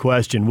 Interesting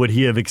question. Would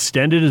he have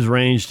extended his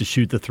range to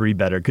shoot the three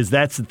better? Because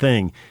that's the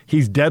thing.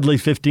 He's deadly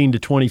 15 to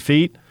 20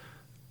 feet,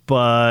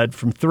 but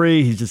from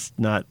three, he's just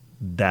not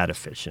that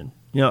efficient.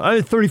 You know,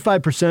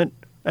 35%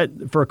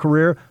 for a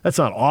career, that's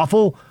not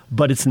awful,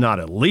 but it's not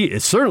elite.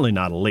 It's certainly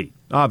not elite.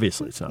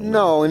 Obviously, it's not elite.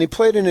 No, and he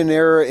played in an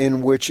era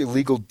in which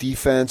illegal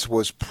defense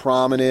was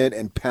prominent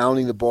and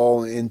pounding the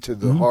ball into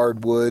the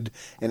hardwood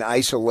and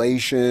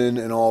isolation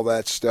and all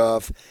that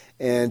stuff.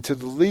 And to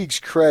the league's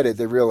credit,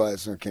 they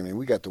realized, okay, man,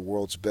 we got the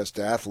world's best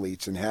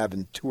athletes, and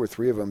having two or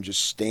three of them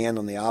just stand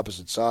on the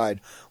opposite side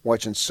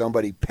watching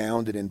somebody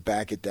pound it and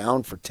back it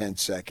down for 10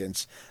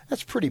 seconds,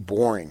 that's pretty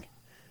boring.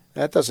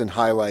 That doesn't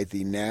highlight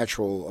the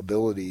natural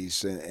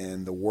abilities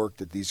and the work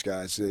that these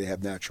guys, they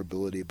have natural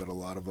ability, but a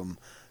lot of them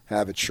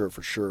have it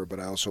for sure. But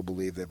I also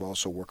believe they've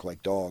also worked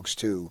like dogs,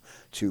 too,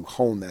 to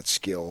hone that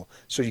skill.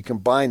 So you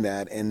combine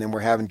that, and then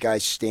we're having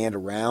guys stand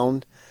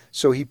around.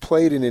 So he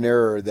played in an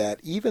era that,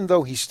 even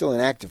though he's still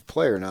an active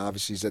player, and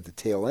obviously he's at the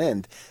tail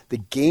end, the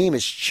game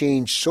has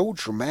changed so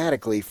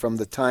dramatically from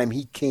the time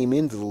he came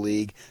into the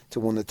league to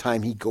when the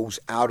time he goes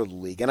out of the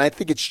league. And I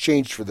think it's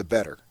changed for the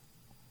better.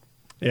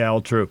 Yeah,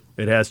 all true.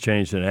 It has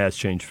changed, and it has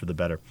changed for the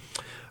better.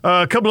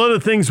 A couple other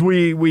things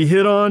we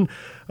hit on.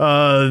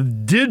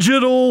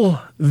 Digital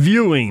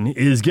viewing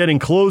is getting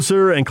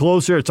closer and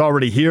closer. It's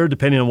already here,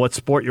 depending on what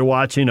sport you're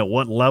watching, at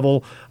what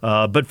level.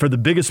 But for the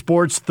biggest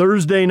sports,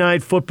 Thursday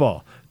Night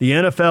Football, the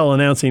NFL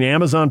announcing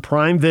Amazon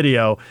Prime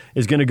Video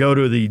is going to go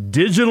to the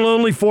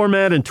digital-only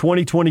format in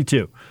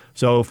 2022.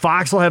 So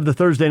Fox will have the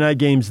Thursday night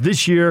games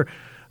this year,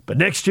 but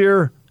next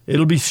year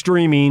it'll be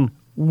streaming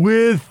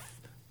with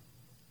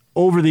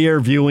over-the-air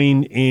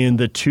viewing in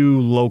the two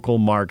local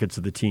markets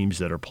of the teams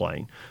that are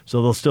playing. So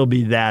there'll still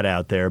be that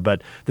out there.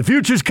 But the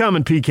future's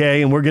coming,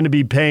 PK, and we're going to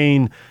be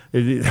paying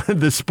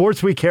the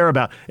sports we care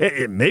about.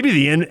 Maybe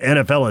the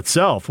NFL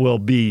itself will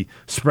be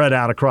spread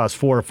out across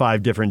 4 or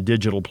 5 different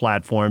digital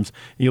platforms.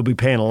 You'll be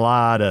paying a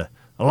lot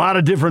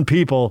of different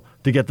people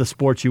to get the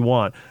sports you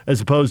want,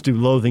 as opposed to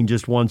loathing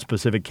just one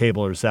specific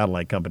cable or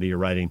satellite company you're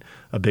writing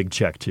a big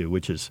check to,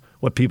 which is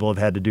what people have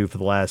had to do for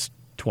the last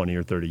 20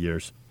 or 30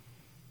 years.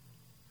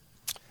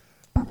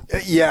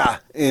 Yeah,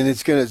 and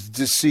it's going to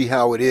just see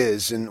how it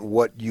is and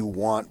what you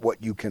want,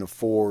 what you can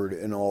afford,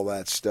 and all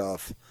that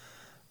stuff.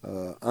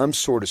 I'm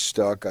sort of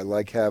stuck. I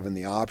like having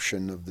the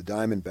option of the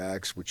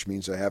Diamondbacks, which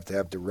means I have to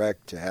have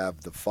direct to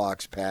have the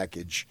Fox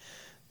package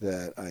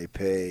that I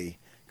pay,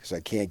 because I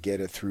can't get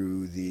it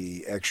through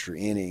the extra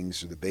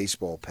innings or the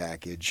baseball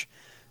package.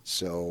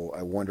 So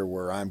I wonder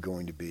where I'm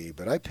going to be.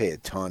 But I pay a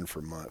ton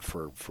for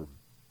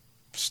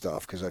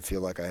stuff because I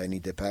feel like I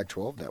need the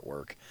Pac-12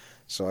 network.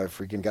 So I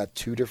freaking got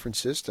 2 different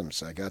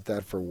systems. I got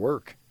that for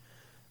work,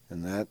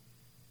 and that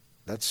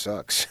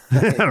sucks.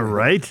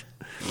 Right?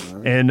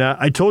 And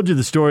I told you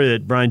the story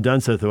that Brian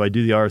Dunseth, who I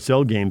do the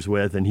RSL games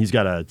with, and he's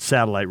got a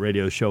satellite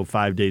radio show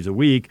 5 days a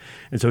week,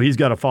 and so he's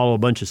got to follow a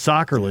bunch of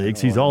soccer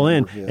leagues. He's all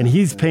in, and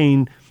he's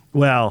paying,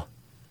 well,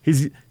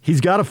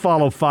 he's got to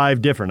follow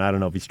 5 different. I don't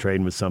know if he's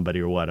trading with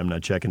somebody or what. I'm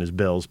not checking his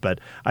bills, but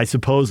I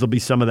suppose there'll be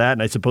some of that,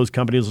 and I suppose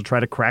companies will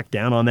try to crack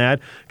down on that,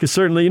 because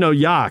certainly,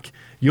 Yak,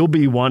 you'll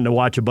be wanting to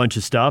watch a bunch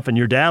of stuff, and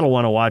your dad will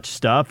want to watch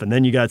stuff, and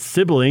then you got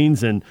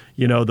siblings and,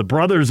 the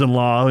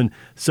brothers-in-law, and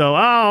so,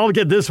 I'll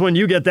get this one,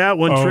 you get that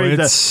one, trade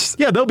that.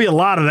 Yeah, there'll be a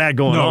lot of that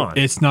going on.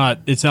 It's not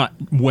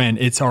when,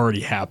 it's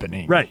already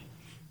happening. Right.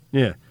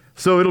 Yeah.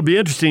 So it'll be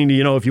interesting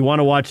to, if you want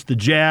to watch the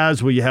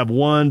Jazz, well, you have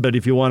one, but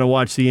if you want to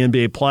watch the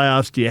NBA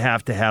playoffs, do you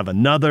have to have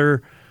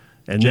another?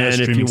 And Jazz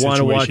then if you want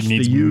to watch the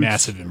needs Utes,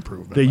 massive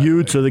improvement. The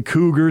Utes or the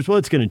Cougars, well,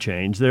 it's going to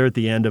change. They're at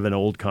the end of an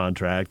old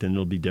contract, and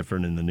it'll be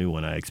different in the new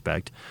one, I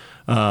expect.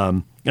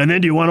 And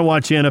then do you want to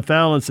watch the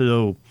NFL? And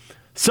so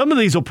some of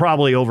these will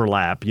probably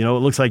overlap. You know,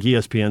 it looks like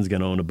ESPN's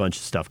going to own a bunch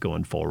of stuff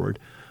going forward.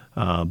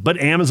 But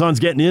Amazon's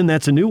getting in.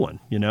 That's a new one,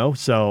 you know.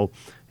 So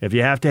if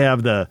you have to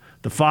have the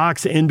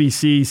Fox,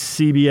 NBC,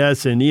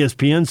 CBS, and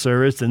ESPN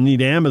service and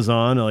need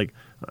Amazon, like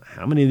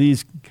how many of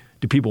these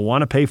do people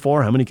want to pay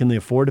for? How many can they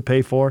afford to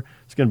pay for?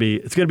 It's going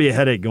to be a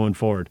headache going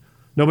forward.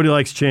 Nobody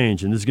likes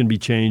change, and this is going to be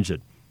change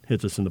that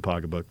hits us in the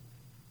pocketbook.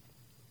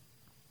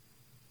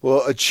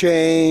 Well, a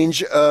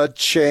change will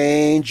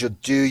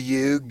do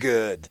you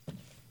good.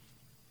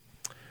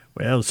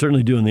 Well, it's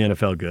certainly doing the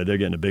NFL good. They're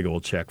getting a big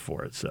old check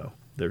for it, so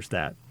there's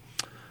that.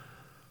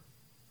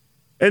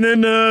 And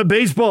then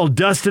baseball,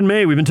 Dustin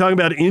May. We've been talking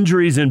about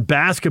injuries in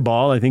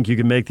basketball. I think you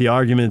can make the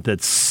argument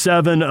that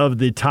 7 of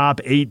the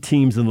top 8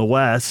 teams in the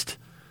West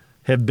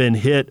have been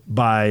hit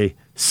by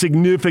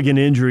significant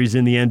injuries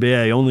in the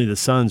NBA. Only the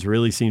Suns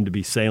really seem to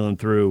be sailing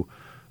through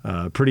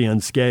pretty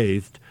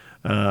unscathed.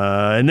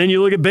 And then you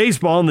look at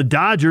baseball, and the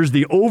Dodgers,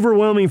 the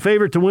overwhelming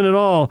favorite to win it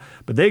all,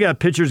 but they got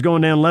pitchers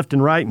going down left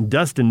and right, and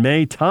Dustin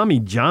May,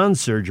 Tommy John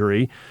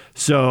surgery.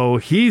 So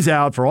he's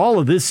out for all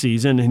of this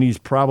season, and he's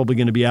probably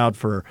going to be out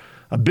for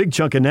a big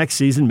chunk of next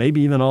season, maybe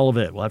even all of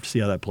it. We'll have to see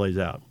how that plays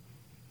out.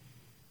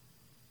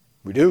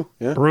 We do,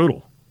 yeah.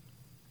 Brutal.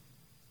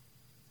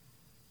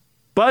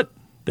 But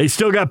they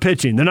still got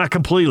pitching. They're not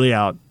completely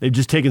out. They've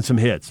just taken some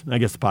hits. I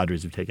guess the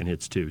Padres have taken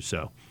hits too,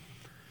 so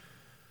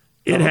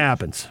it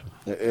happens.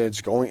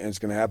 It's going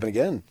to happen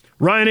again.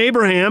 Ryan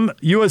Abraham,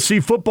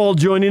 USC Football,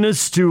 joining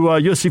us to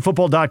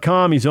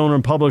USCFootball.com. He's owner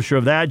and publisher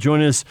of that.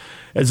 Joining us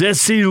as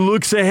SC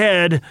looks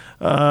ahead.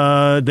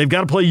 They've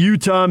got to play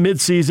Utah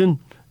midseason.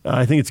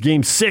 I think it's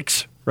Game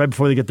 6 right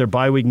before they get their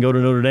bye week and go to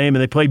Notre Dame.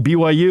 And they play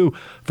BYU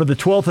for the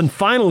 12th and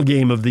final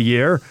game of the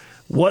year.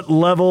 What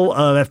level,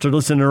 after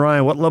listening to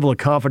Ryan, what level of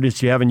confidence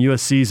do you have in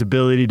USC's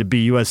ability to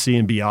be USC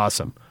and be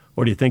awesome?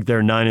 Or do you think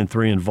they're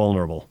 9-3 and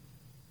vulnerable?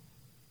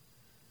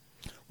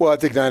 Well, I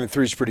think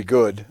 9-3 is pretty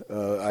good.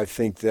 I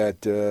think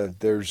that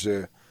there's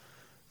a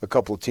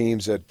couple of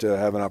teams that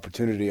have an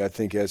opportunity. I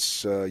think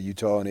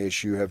Utah and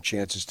ASU have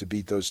chances to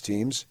beat those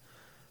teams.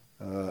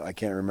 I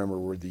can't remember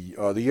where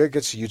I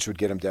guess the Utes would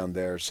get them down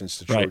there since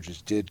the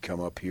Trojans did come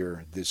up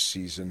here this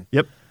season.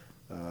 Yep.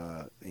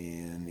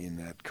 In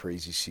that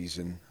crazy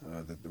season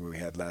that we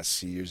had last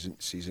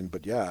season.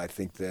 But yeah, I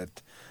think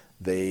that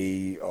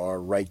they are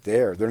right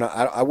there. They're not.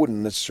 I wouldn't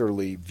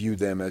necessarily view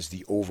them as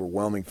the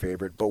overwhelming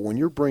favorite. But when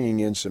you're bringing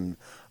in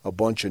a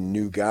bunch of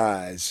new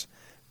guys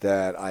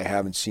that I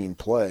haven't seen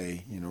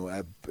play, you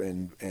know,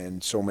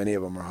 and so many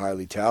of them are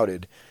highly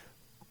touted.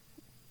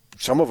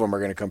 Some of them are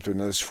going to come through.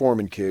 Now, this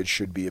Foreman kid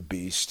should be a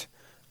beast.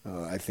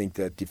 I think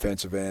that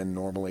defensive end,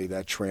 normally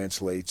that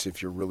translates.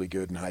 If you're really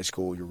good in high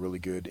school, you're really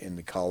good in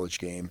the college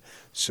game.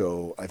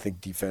 So I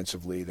think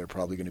defensively they're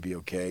probably going to be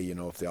okay, you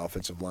know, if the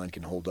offensive line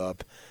can hold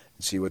up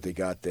and see what they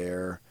got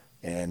there.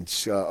 And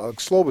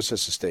Slovis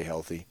has to stay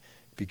healthy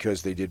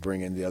because they did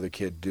bring in the other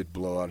kid, did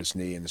blow out his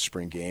knee in the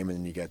spring game,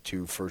 and you got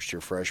 2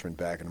 first-year freshmen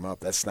backing him up.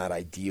 That's not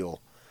ideal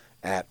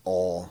at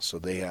all. So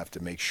they have to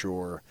make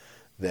sure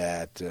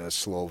that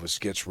Slovis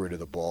gets rid of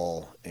the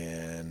ball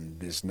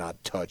and is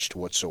not touched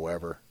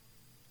whatsoever.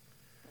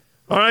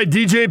 All right,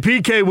 DJ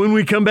PK, when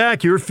we come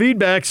back, your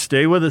feedback.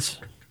 Stay with us.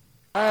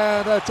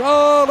 And it's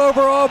all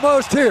over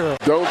almost here.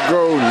 Don't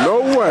go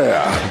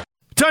nowhere.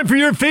 Time for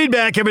your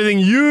feedback, everything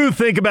you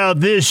think about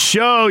this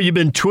show. You've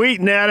been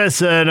tweeting at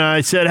us, and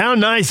I said, how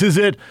nice is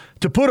it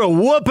to put a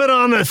whooping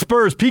on the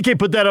Spurs? PK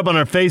put that up on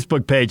our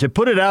Facebook page. I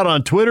put it out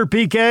on Twitter,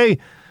 PK.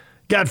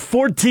 Got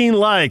 14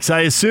 likes.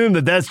 I assume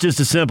that's just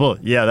a simple,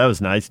 yeah, that was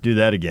nice. Do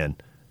that again.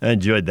 I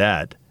enjoyed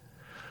that.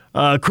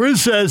 Cruz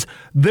says,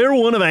 they're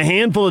one of a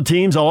handful of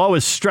teams I'll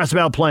always stress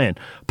about playing.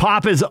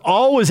 Pop has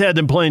always had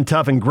them playing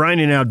tough and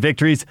grinding out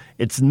victories.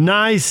 It's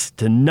nice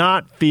to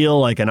not feel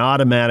like an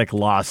automatic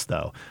loss,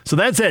 though. So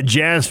that's that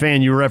Jazz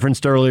fan you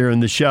referenced earlier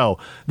in the show.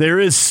 There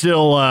is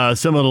still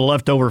some of the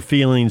leftover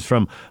feelings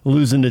from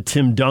losing to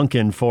Tim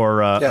Duncan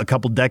for a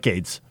couple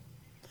decades.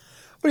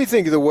 What do you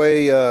think of the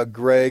way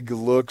Greg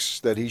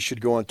looks that he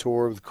should go on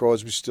tour with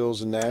Crosby,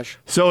 Stills, and Nash?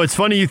 So it's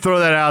funny you throw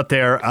that out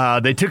there.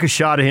 They took a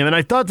shot at him, and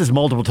I thought this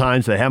multiple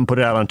times. They haven't put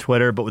it out on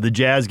Twitter, but with the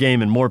Jazz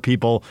game and more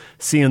people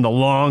seeing the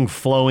long,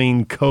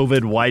 flowing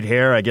COVID white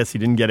hair, I guess he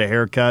didn't get a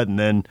haircut and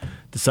then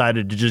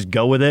decided to just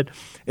go with it.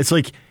 It's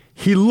like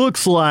he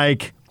looks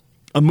like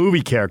a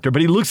movie character,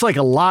 but he looks like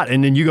a lot,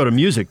 and then you go to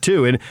music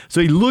too. And so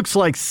he looks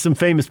like some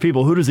famous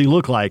people. Who does he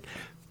look like?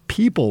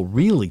 People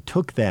really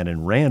took that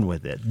and ran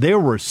with it. There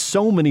were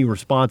so many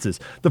responses.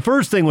 The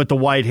first thing with the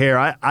white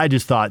hair, I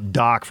just thought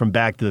Doc from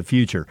Back to the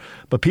Future.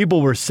 But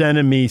people were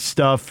sending me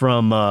stuff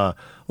from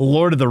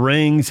Lord of the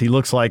Rings. He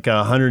looks like a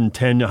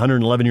 110,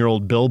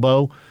 111-year-old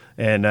Bilbo.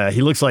 And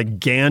he looks like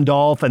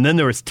Gandalf. And then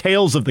there was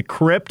Tales of the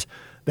Crypt.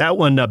 That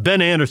one,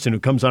 Ben Anderson, who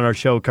comes on our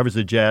show, covers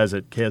the Jazz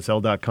at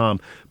KSL.com,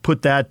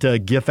 put that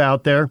GIF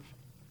out there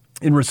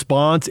in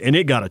response, and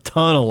it got a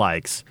ton of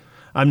likes.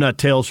 I'm not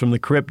Tales from the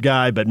Crypt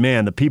guy, but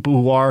man, the people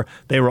who are,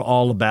 they were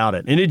all about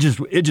it. And it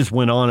just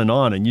went on,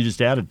 and you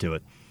just added to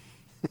it.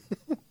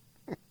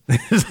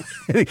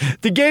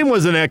 The game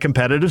wasn't that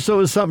competitive, so it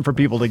was something for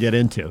people to get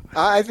into.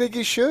 I think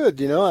he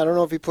should. I don't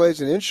know if he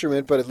plays an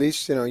instrument, but at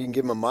least, you can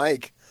give him a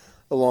mic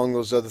along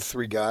those other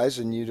three guys,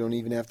 and you don't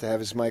even have to have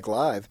his mic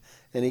live.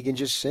 And he can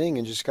just sing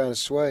and just kind of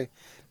sway.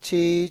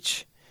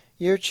 Teach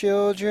your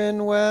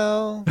children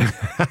well.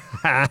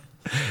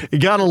 He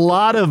got a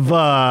lot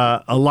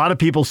of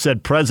people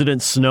said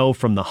President Snow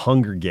from the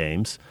Hunger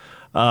Games.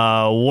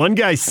 One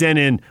guy sent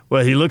in,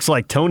 well, he looks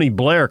like Tony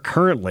Blair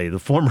currently, the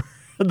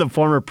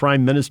former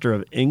Prime Minister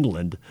of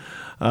England.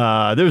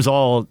 There's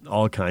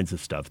all kinds of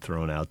stuff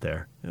thrown out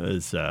there. It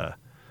was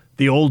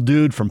the old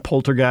dude from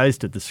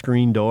Poltergeist at the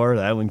screen door.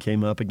 That one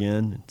came up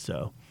again.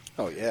 So.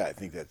 Oh, yeah, I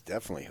think that's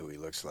definitely who he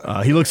looks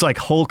like. He looks like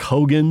Hulk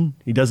Hogan.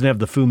 He doesn't have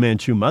the Fu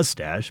Manchu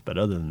mustache, but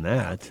other than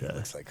that. He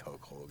looks like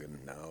Hulk Hogan.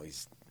 No,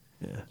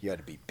 you got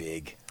to be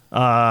big.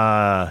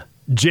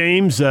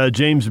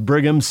 James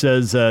Brigham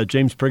says,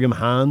 James Brigham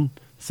Hahn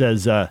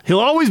says, he'll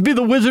always be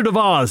the Wizard of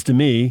Oz to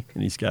me.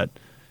 And he's got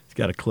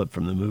a clip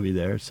from the movie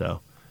there. So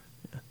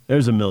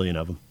there's a million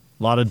of them.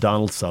 A lot of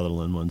Donald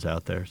Sutherland ones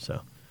out there.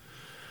 So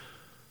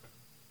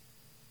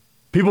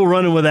people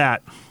running with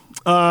that.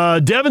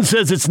 Devin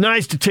says it's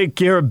nice to take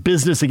care of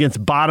business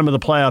against bottom of the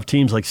playoff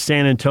teams like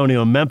San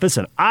Antonio and Memphis,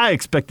 and I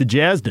expect the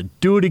Jazz to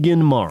do it again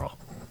tomorrow.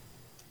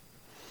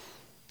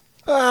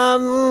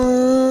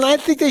 I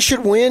think they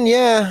should win,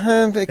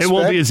 yeah. It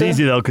won't be as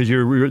easy, though, because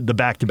the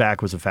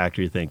back-to-back was a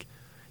factor, you think.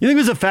 You think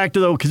it was a factor,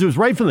 though, because it was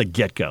right from the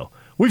get-go.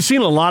 We've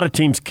seen a lot of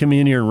teams come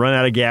in here and run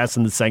out of gas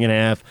in the second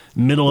half,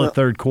 middle of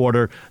third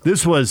quarter. They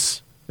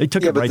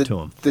took it right to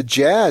them. The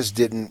Jazz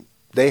didn't.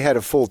 They had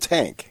a full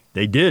tank.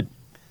 They did.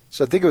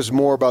 So I think it was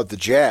more about the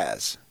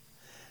Jazz.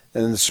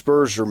 And the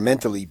Spurs are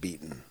mentally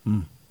beaten.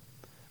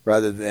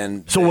 Rather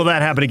than. So will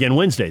that happen again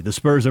Wednesday? The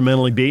Spurs are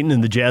mentally beaten,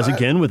 and the Jazz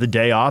again with a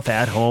day off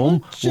at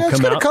home will come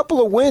got out. A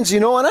couple of wins,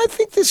 and I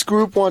think this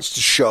group wants to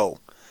show.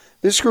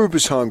 This group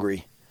is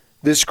hungry.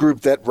 This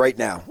group that right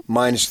now,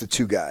 minus the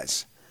two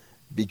guys,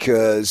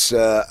 because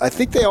I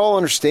think they all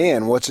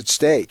understand what's at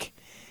stake.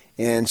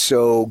 And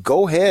so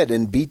go ahead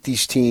and beat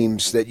these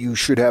teams that you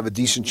should have a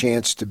decent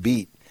chance to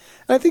beat.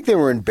 And I think they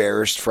were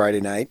embarrassed Friday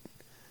night.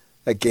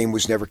 That game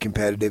was never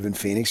competitive in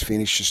Phoenix.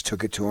 Phoenix just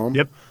took it to them.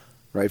 Yep.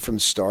 Right from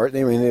the start.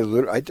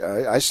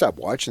 I stopped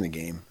watching the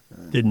game.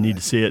 Didn't need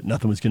to see it.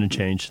 Nothing was going to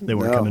change. They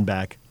weren't coming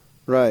back.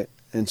 Right.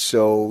 And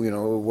so, it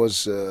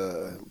was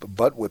a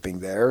butt whipping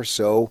there.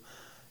 So,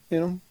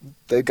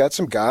 they've got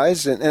some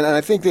guys. And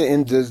I think that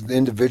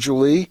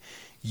individually,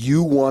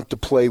 you want to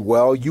play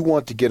well. You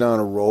want to get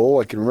on a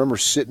roll. I can remember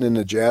sitting in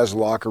the Jazz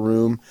locker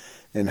room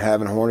and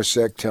having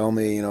Hornacek tell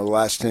me, the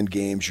last 10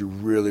 games you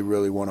really,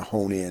 really want to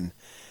hone in.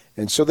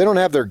 And so they don't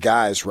have their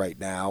guys right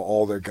now,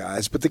 all their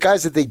guys. But the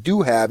guys that they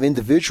do have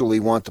individually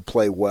want to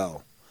play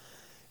well.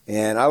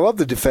 And I love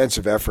the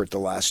defensive effort the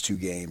last two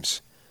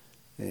games.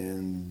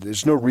 And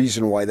there's no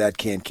reason why that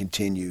can't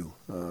continue.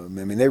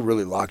 They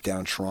really locked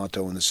down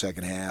Toronto in the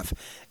second half.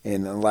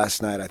 And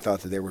last night I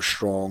thought that they were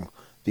strong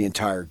the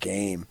entire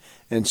game.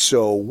 And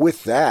so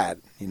with that,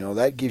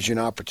 that gives you an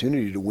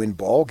opportunity to win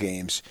ball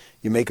games.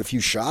 You make a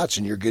few shots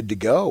and you're good to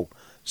go.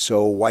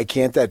 So why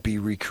can't that be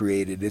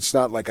recreated? It's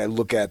not like I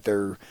look at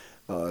their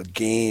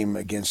game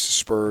against the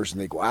Spurs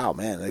and think, wow,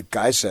 man, that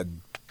guys had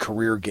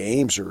career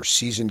games or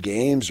season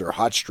games or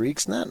hot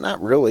streaks.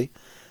 Not really.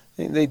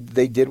 They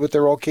did what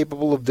they're all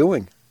capable of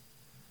doing.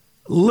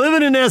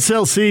 Living in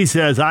SLC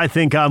says, I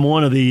think I'm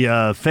one of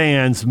the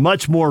fans,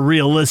 much more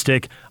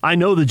realistic. I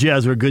know the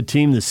Jazz are a good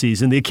team this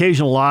season. The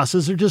occasional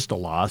losses are just a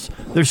loss.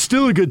 They're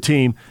still a good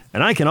team,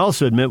 and I can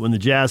also admit when the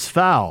Jazz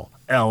foul,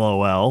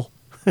 LOL.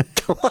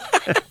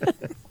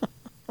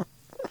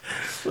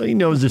 Well, he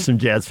knows there's some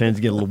Jazz fans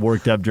get a little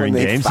worked up during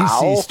games.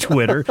 Foul? He sees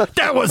Twitter.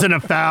 That wasn't a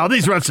foul.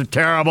 These refs are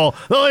terrible.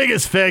 The league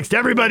is fixed.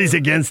 Everybody's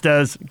against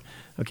us.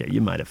 Okay,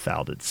 you might have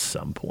fouled at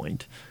some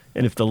point.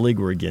 And if the league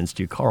were against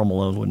you, Karl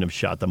Malone wouldn't have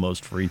shot the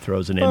most free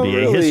throws in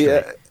NBA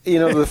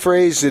history. The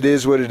phrase, it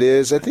is what it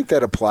is, I think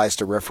that applies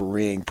to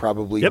refereeing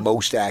probably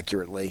most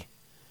accurately.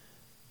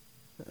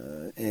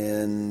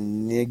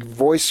 And you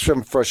voice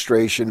some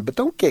frustration, but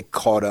don't get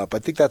caught up. I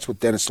think that's what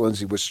Dennis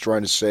Lindsay was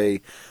trying to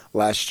say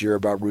last year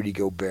about Rudy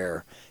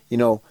Gobert.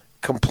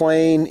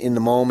 Complain in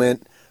the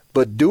moment,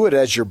 but do it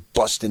as you're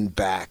busting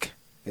back.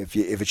 If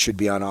it should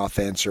be on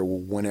offense or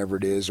whenever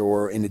it is,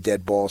 or in a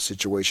dead ball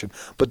situation.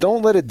 But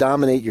don't let it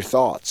dominate your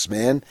thoughts,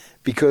 man,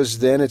 because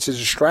then it's a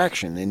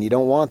distraction, and you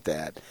don't want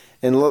that.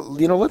 And,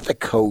 let the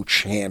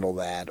coach handle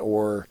that,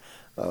 or,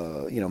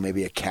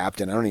 maybe a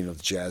captain. I don't even know if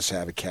the Jazz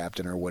have a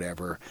captain or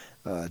whatever.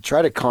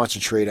 Try to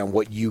concentrate on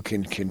what you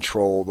can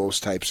control, those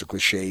types of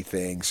cliche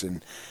things.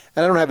 And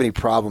I don't have any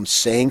problem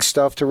saying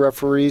stuff to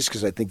referees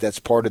because I think that's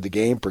part of the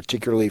game,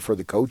 particularly for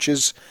the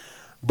coaches.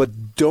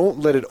 But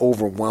don't let it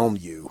overwhelm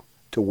you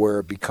to where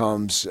it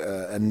becomes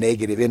a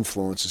negative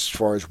influence as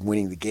far as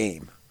winning the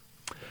game.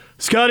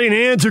 Scotty and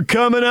Hands are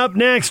coming up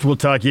next. We'll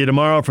talk to you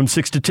tomorrow from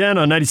 6 to 10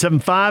 on 97.5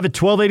 at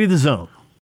 1280 The Zone.